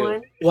 I got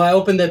one. Well, I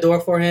opened the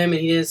door for him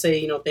and he didn't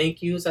say,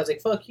 thank you. So I was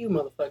like, fuck you,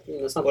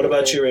 motherfucker. What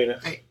about you,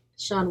 Raina? Right.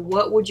 Sean,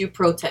 what would you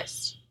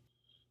protest?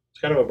 It's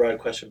kind of a broad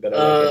question,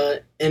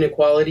 but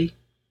inequality.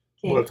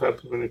 Okay. What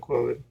type of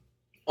inequality?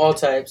 All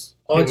types.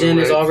 All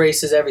genders, all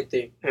races,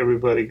 everything.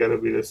 Everybody got to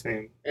be the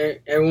same.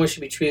 Everyone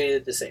should be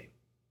treated the same.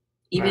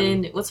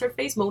 Even, what's her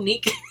face?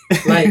 Monique.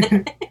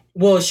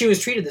 Well, she was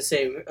treated the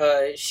same.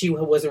 She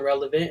wasn't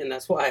relevant, and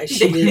that's why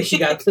she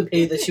got the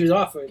pay that she was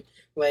offered.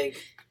 Like,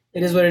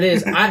 it is what it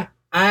is. I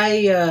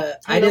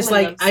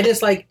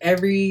dislike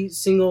every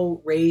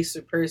single race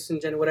or person,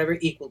 gender, whatever,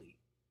 equally.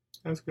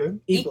 That's good.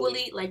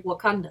 Equally like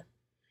Wakanda.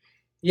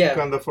 Yeah.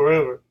 Wakanda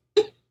forever.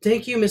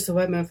 Thank you, Mr.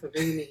 White Man, for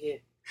bringing me here.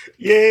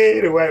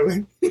 Yay, the White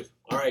Man.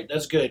 All right,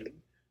 that's good.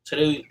 So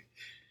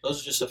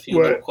those are just a few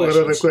little questions.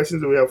 What other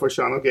questions do we have for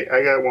Sean? Okay,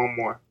 I got one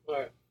more.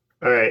 All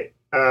right.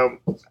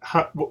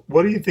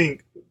 What do you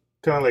think,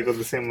 kind of like on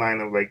the same line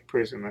of like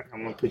prison,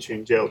 I'm going to put you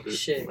in jail.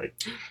 Shit. Like,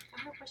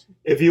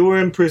 if you were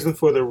in prison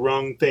for the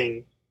wrong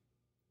thing,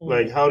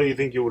 like how do you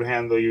think you would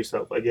handle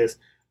yourself, I guess?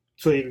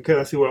 So you can kind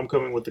of see where I'm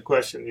coming with the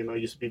question.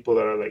 You see people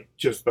that are like,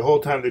 just the whole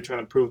time they're trying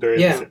to prove their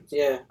innocence.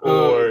 Yeah.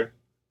 Or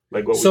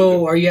like what would so you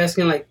do? Are you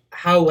asking like,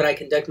 how would I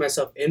conduct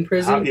myself in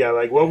prison?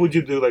 Like what would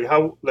you do?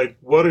 Like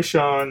what is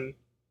Sean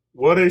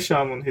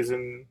when he's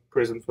in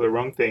prison for the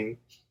wrong thing?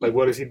 Like,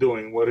 what is he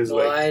doing?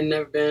 I've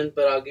never been,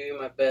 but I'll give you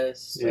my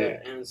best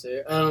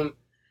answer.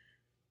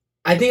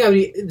 I think I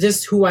would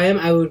just who I am.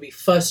 I would be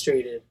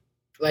frustrated,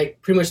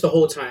 like pretty much the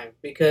whole time,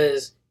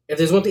 because if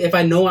there's one thing, if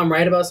I know I'm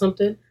right about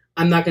something,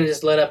 I'm not gonna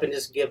just let up and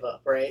just give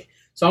up, right?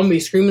 So I'm gonna be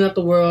screaming at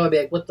the world. I'll be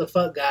like, "What the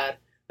fuck, God?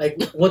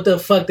 Like, what the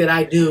fuck did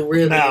I do?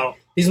 Really? Now,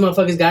 these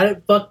motherfuckers got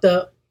it fucked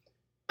up.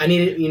 I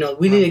need it.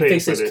 We need to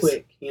fix this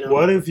quick.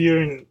 What if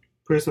you're in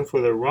prison for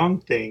the wrong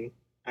thing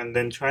and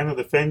then trying to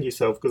defend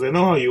yourself? Because I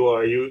know how you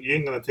are. You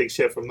ain't gonna take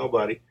shit from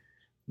nobody.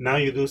 Now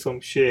you do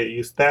some shit.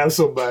 You stab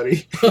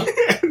somebody.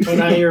 Well,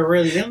 now you're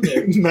really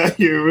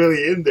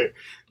in there.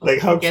 Like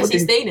how? Guess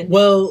he's staying in.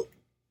 Well,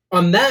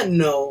 on that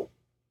note,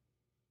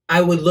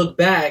 I would look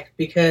back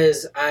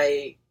because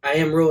I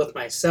am real with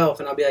myself,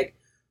 and I'll be like,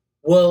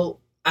 well,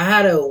 I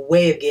had a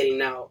way of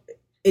getting out.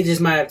 It just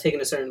might have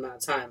taken a certain amount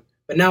of time.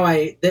 But now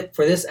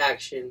for this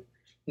action,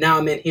 now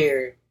I'm in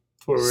here.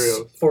 For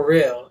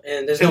real.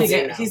 And there's no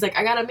getting out. He's like,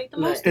 I gotta make the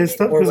most. It's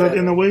tough because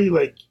in a way,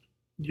 like,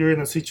 you're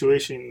in a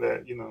situation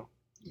that,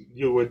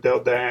 you were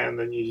dealt that hand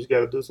and you just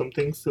gotta do some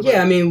things to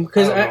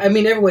because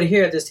everybody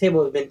here at this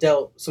table has been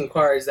dealt some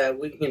cards that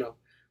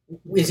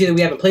it's either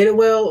we haven't played it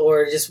well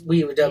or just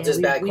we were dealt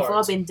bad cards. We've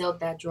all been dealt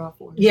that draw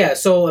for. Yeah,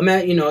 so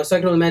so I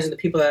can only imagine the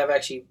people that have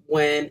actually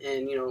went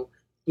and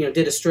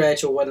did a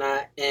stretch or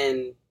whatnot,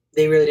 and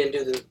they really didn't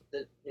do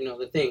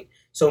the thing.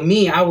 So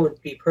me, I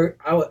would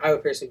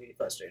personally be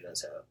frustrated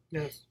as hell.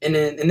 Yes. And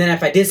then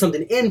if I did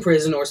something in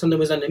prison or something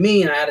was done to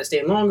me and I had to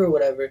stay longer or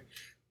whatever,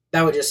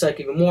 that would just suck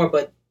even more.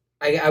 But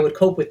I would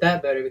cope with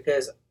that better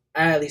because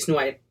I at least knew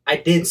I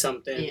did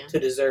something to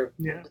deserve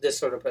this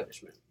sort of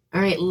punishment.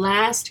 All right,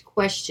 last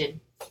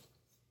question.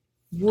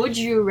 Would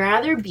you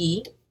rather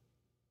be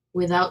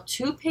without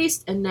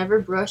toothpaste and never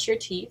brush your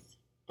teeth,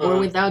 or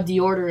without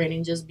deodorant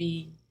and just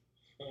be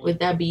with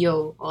that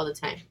BO all the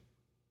time?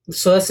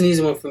 So that's an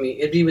easy one for me.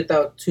 It'd be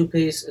without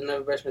toothpaste and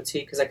never brush my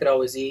teeth because I could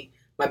always eat.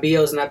 My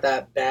BO is not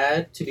that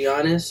bad, to be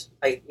honest.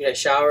 I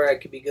shower. I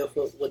could be good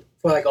for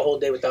like a whole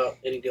day without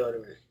any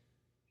deodorant,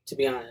 to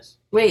be honest.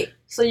 Wait,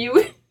 so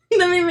you...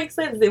 That may make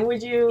sense. Then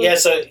would you? Yeah,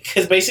 so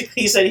because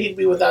basically he said he'd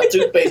be without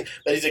toothpaste,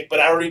 but he's like, but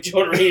I don't need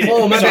deodorant.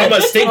 Oh my so bad. I'm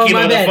a stinky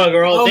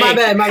motherfucker all day.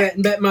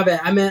 My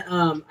bad.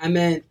 I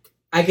meant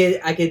I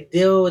could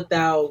deal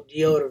without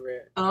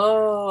deodorant.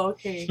 Oh,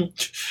 okay.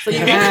 So you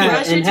can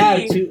brush your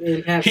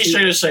teeth. He's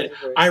trying to say,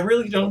 I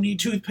really don't need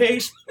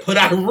toothpaste, but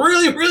I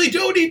really, really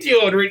don't need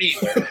deodorant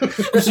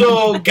either.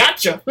 So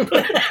gotcha.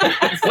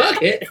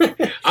 Fuck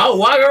it. I'll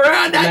walk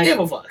around. I give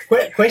a fuck.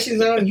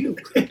 Questions on you.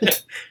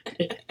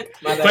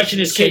 My question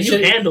is, can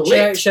you handle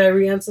it? Should I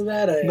re-answer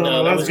that?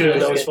 No, that was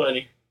good. That was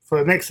funny. For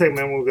the next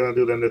segment, we're going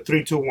to do then the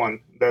 3, 2, 1.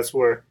 That's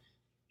where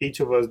each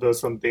of us does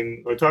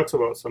something or talks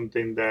about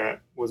something that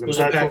was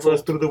impactful for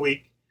us through the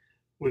week.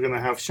 We're going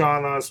to have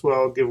Sean as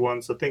well give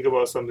one. So think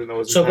about something that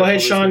was So go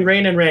ahead, Sean,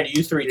 Rain, and Randy.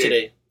 You three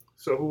today.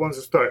 So who wants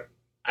to start?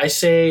 I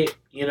say,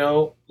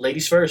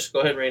 ladies first. Go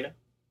ahead, Raina.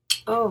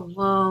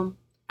 Oh,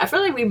 I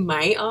feel like we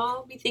might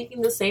all be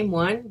thinking the same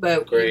one,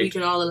 but we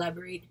can all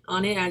elaborate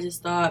on it. I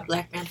just thought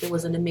Black Panther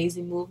was an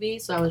amazing movie,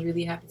 so I was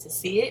really happy to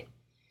see it.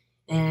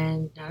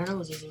 And I don't know, it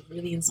was just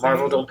really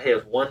inspiring. Marvel don't pay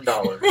us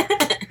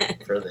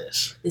 $1 for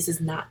this. This is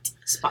not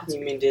sponsored.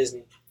 You mean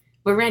Disney?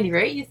 But Randy,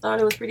 right? You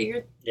thought it was pretty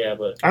good? Yeah,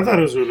 but I thought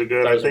it was really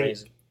good. I think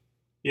amazing.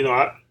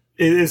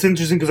 It's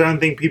interesting because I don't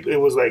think people. It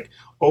was like,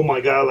 oh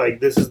my god, like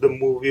this is the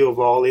movie of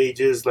all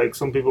ages. Like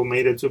some people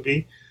made it to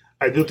be.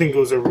 I do think it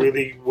was a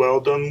really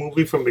well done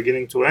movie from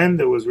beginning to end.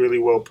 It was really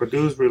well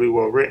produced, really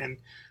well written.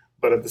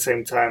 But at the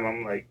same time,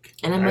 I'm like,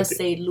 and I must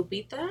say,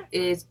 Lupita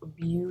is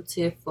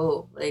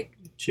beautiful. Like,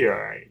 she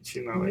alright.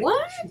 She not like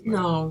what?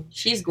 No,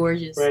 she's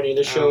gorgeous. Randy,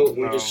 the show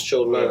we just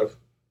showed love.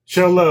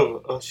 Show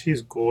love. Oh,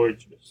 she's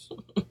gorgeous.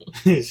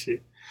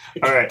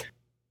 All right.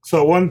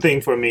 So one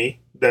thing for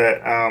me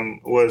that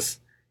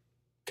was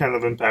kind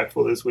of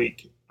impactful this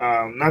week,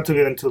 not to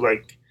get into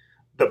like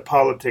the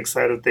politics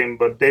side of things,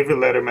 but David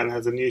Letterman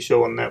has a new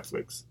show on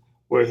Netflix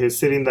where he's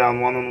sitting down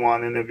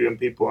one-on-one interviewing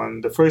people,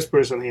 and the first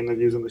person he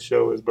interviews on the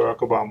show is Barack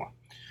Obama.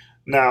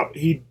 Now,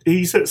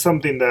 he said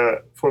something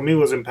that for me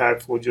was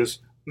impactful, just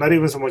not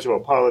even so much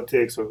about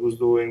politics or who's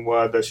doing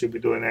what, that should be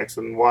doing X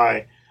and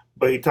Y,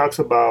 but he talks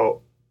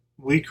about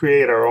we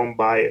create our own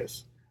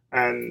bias.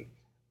 And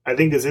I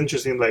think it's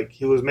interesting, like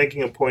he was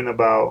making a point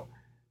about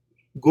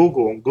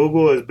Google.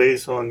 Google is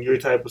based on your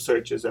type of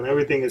searches and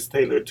everything is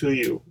tailored to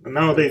you. And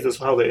nowadays that's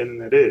how the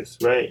internet is,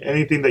 right?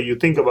 Anything that you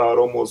think about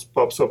almost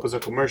pops up as a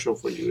commercial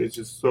for you. It's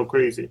just so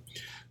crazy.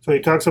 So he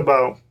talks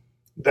about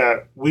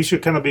that we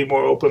should kind of be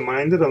more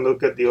open-minded and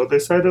look at the other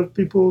side of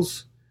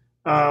people's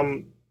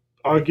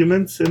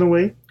arguments in a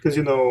way. Because,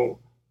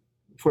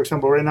 for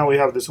example, right now we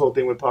have this whole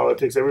thing with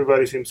politics.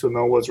 Everybody seems to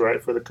know what's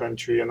right for the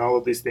country and all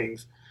of these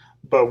things.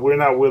 But we're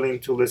not willing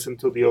to listen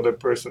to the other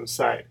person's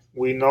side.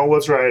 We know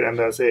what's right, and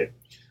that's it.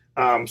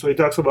 So he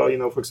talks about,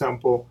 for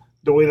example,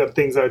 the way that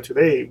things are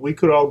today. We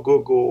could all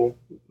Google,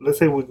 let's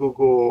say we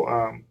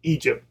Google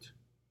Egypt.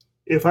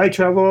 If I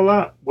travel a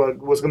lot,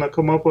 what's going to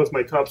come up with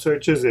my top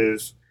searches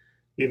is,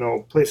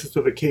 places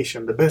to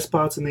vacation, the best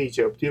spots in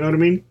Egypt. You know what I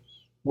mean?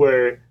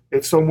 Where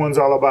if someone's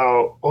all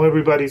about,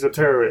 everybody's a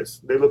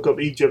terrorist, they look up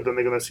Egypt and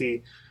they're going to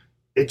see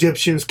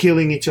Egyptians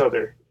killing each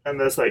other. And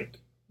that's like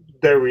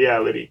their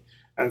reality.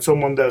 And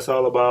someone that's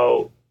all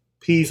about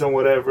peace and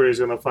whatever is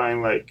going to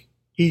find like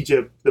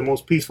Egypt, the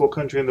most peaceful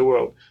country in the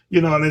world.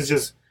 And it's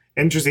just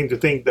interesting to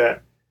think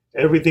that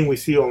everything we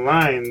see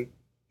online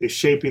is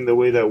shaping the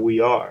way that we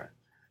are.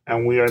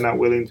 And we are not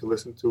willing to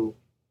listen to,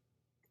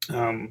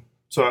 and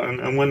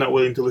we're not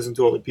willing to listen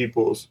to other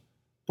people's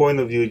point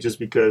of view just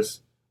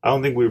because I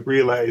don't think we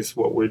realize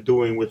what we're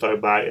doing with our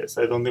bias.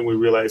 I don't think we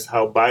realize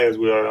how biased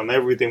we are on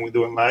everything we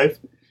do in life.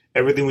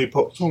 Everything we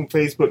post on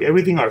Facebook,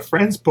 everything our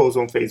friends post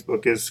on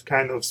Facebook is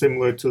kind of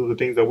similar to the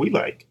things that we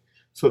like.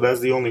 So that's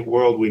the only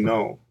world we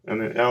know.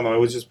 And I don't know, it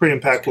was just pretty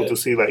impactful to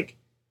see, like,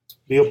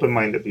 be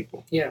open-minded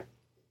people. Yeah.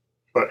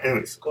 But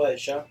anyways. Go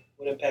ahead, Sean.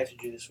 What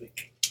impacted you this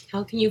week?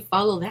 How can you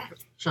follow that,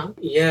 Sean?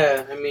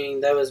 Yeah, I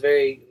mean, that was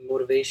very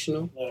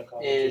motivational.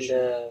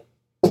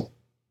 And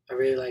I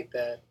really like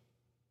that.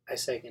 I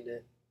second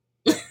it.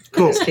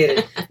 Cool. Just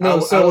kidding. No, I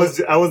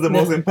was the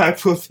most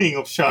impactful thing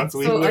of Sean's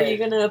week. So are you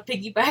gonna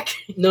piggyback?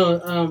 No.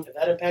 If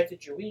that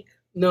impacted your week.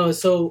 No.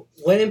 So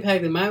what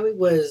impacted my week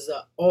was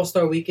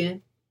All-Star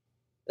Weekend.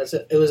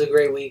 It was a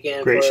great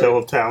weekend. Great show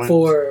of talent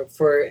for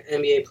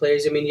NBA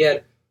players. I mean, you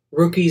had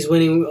rookies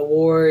winning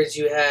awards.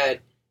 You had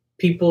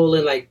people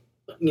in like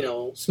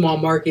small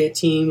market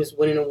teams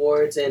winning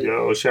awards and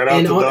shout out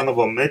to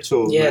Donovan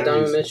Mitchell. Yeah,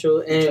 Donovan Mitchell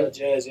and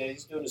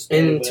he's doing his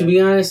thing, and to be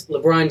honest,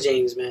 LeBron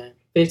James, man,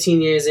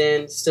 15 years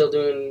in, still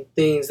doing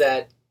things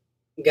that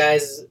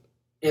guys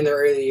in their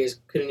early years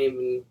couldn't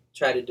even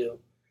try to do.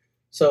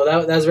 So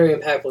that was very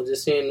impactful.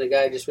 Just seeing the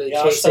guy just really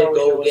chase it,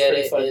 go get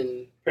it,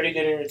 and pretty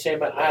good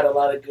entertainment. I had a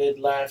lot of good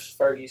laughs.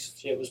 Fergie's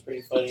shit was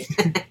pretty funny.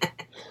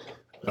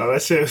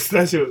 That shit is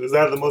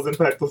that the most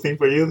impactful thing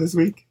for you this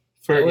week?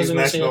 Fergie's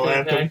national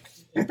anthem.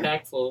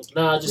 Impactful.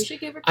 No, We should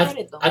give her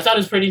credit, though. I thought it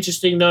was pretty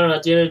interesting. No,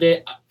 at the end of the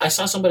day, I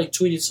saw somebody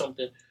tweeted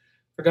something.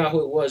 Forgot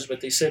who it was, but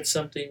they said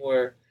something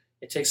where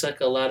it takes like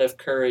a lot of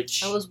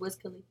courage. That was Wiz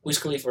Khalifa. Wiz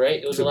Khalifa,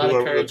 right? It was a lot of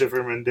courage to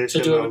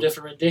do a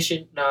different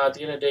rendition. No, at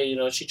the end of the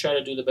day, she tried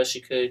to do the best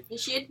she could. And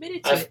she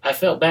admitted to it. I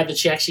felt bad that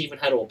she actually even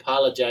had to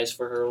apologize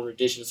for her own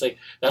rendition. It's like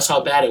that's how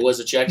bad it was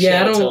that she actually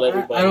had to tell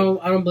everybody. I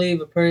don't believe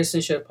a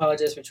person should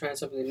apologize for trying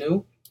something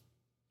new.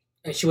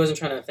 And she wasn't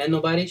trying to offend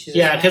nobody.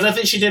 Because I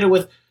think she did it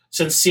with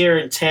sincere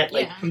intent.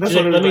 Like,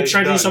 let me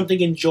try to do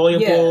something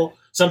enjoyable,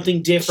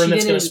 something different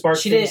that's going to spark things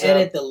up. She didn't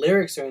edit the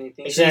lyrics or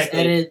anything. Exactly. She just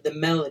edited the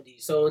melody.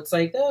 So it's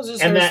like, that was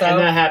just her style. And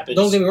that happens.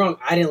 Don't get me wrong,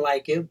 I didn't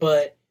like it,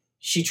 but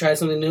she tried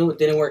something new. It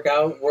didn't work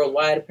out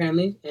worldwide,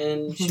 apparently.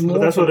 And she moved. But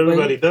that's what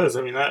everybody does.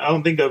 I mean, I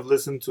don't think I've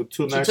listened to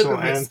two national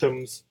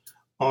anthems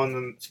on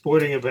a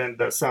sporting event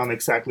that sound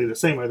exactly the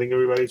same. I think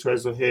everybody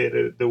tries to hit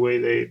it the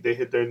way they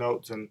hit their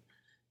notes, and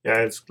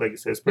it's like you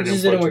said, it's pretty. It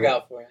just didn't work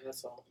out for her.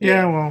 That's all.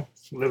 Yeah, well,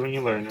 live and you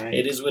learn, right?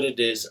 It is what it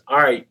is. All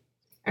right,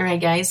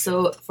 guys.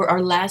 So for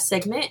our last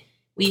segment,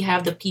 we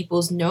have the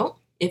People's Note.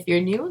 If you're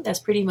new, that's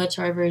pretty much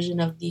our version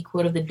of the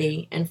quote of the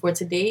day. And for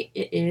today,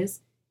 it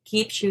is: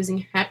 keep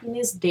choosing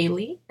happiness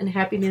daily, and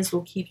happiness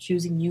will keep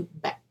choosing you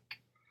back.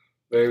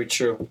 Very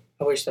true.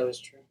 I wish that was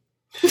true.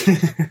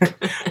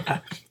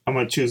 I'm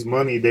gonna choose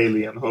money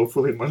daily, and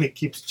hopefully, money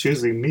keeps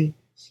choosing me.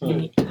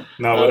 No,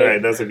 but all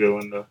right, that's a good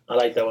one though. I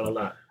like that one a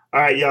lot. All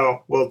right,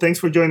 y'all. Well, thanks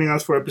for joining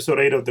us for episode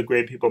 8 of the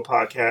Great People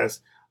Podcast.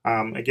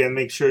 Again,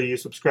 make sure you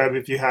subscribe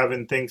if you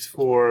haven't. Thanks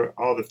for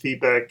all the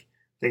feedback.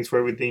 Thanks for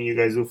everything you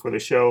guys do for the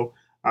show.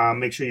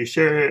 Make sure you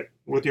share it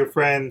with your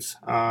friends.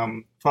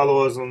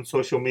 Follow us on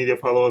social media.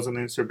 Follow us on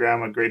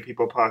Instagram at Great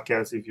People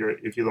Podcast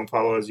if you don't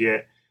follow us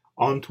yet.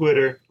 On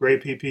Twitter,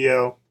 Great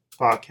PPL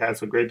Podcast,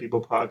 so Great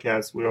People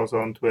Podcast. We're also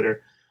on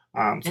Twitter.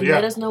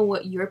 Let us know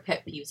what your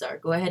pet peeves are.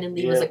 Go ahead and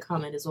leave us a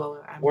comment as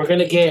well. We're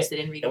gonna get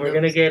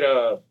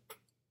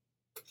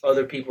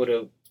other people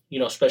to,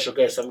 special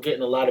guests. I'm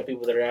getting a lot of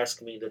people that are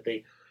asking me that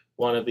they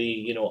want to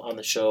be, on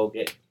the show.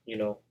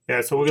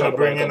 Yeah, so we're gonna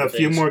bring in a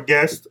few more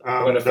guests.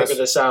 We're gonna figure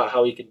this out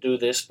how we can do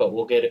this, but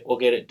we'll get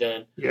it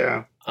done.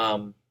 Yeah.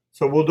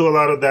 So we'll do a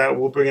lot of that.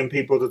 We'll bring in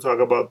people to talk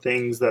about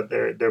things that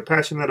they're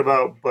passionate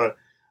about. But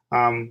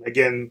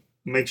again,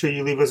 make sure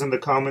you leave us in the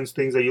comments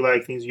things that you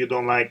like, things you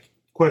don't like.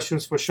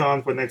 Questions for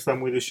Sean for next time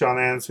we do Sean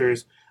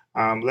Answers.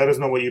 Let us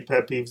know what your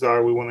pet peeves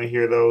are. We want to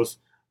hear those.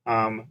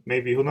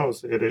 Maybe, who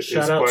knows?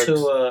 Shout out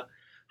to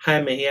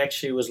Jaime. He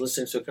actually was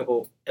listening to a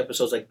couple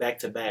episodes like back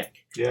to back.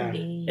 Yeah.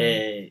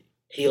 And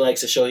he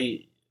likes the show. I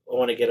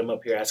want to get him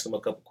up here, ask him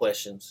a couple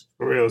questions.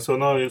 For real.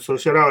 So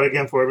shout out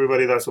again for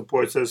everybody that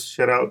supports us.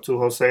 Shout out to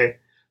Jose.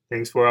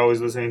 Thanks for always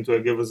listening to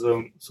it. Give us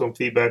some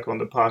feedback on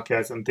the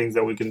podcast and things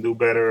that we can do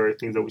better or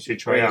things that we should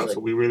try out. So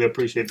we really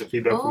appreciate the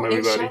feedback from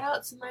everybody. And shout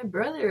out to my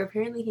brother.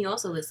 Apparently he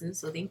also listens,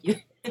 so thank you.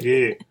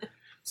 Yeah.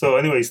 So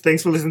anyways,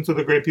 thanks for listening to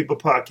the Great People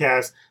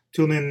Podcast.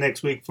 Tune in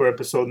next week for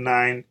episode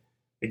 9.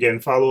 Again,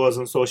 follow us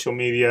on social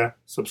media.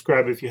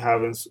 Subscribe if you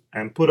haven't.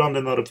 And put on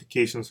the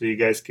notifications so you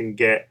guys can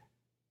get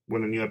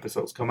when the new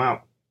episodes come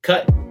out.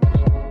 Cut.